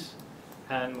to this,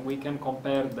 and we can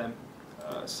compare them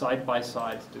side by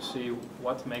side to see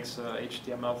what makes a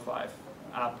HTML5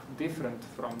 app different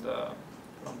from the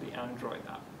Android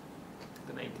app,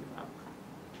 the native app.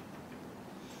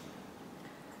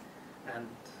 And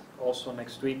also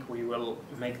next week we will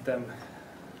make them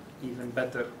even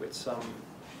better with some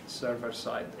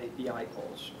server-side API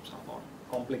calls, some more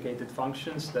complicated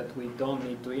functions that we don't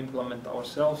need to implement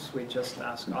ourselves. We just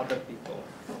ask other people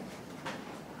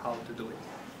how to do it.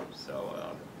 So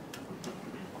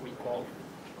we call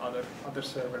other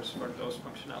servers for those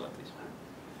functionalities.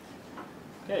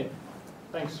 Okay,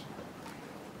 thanks.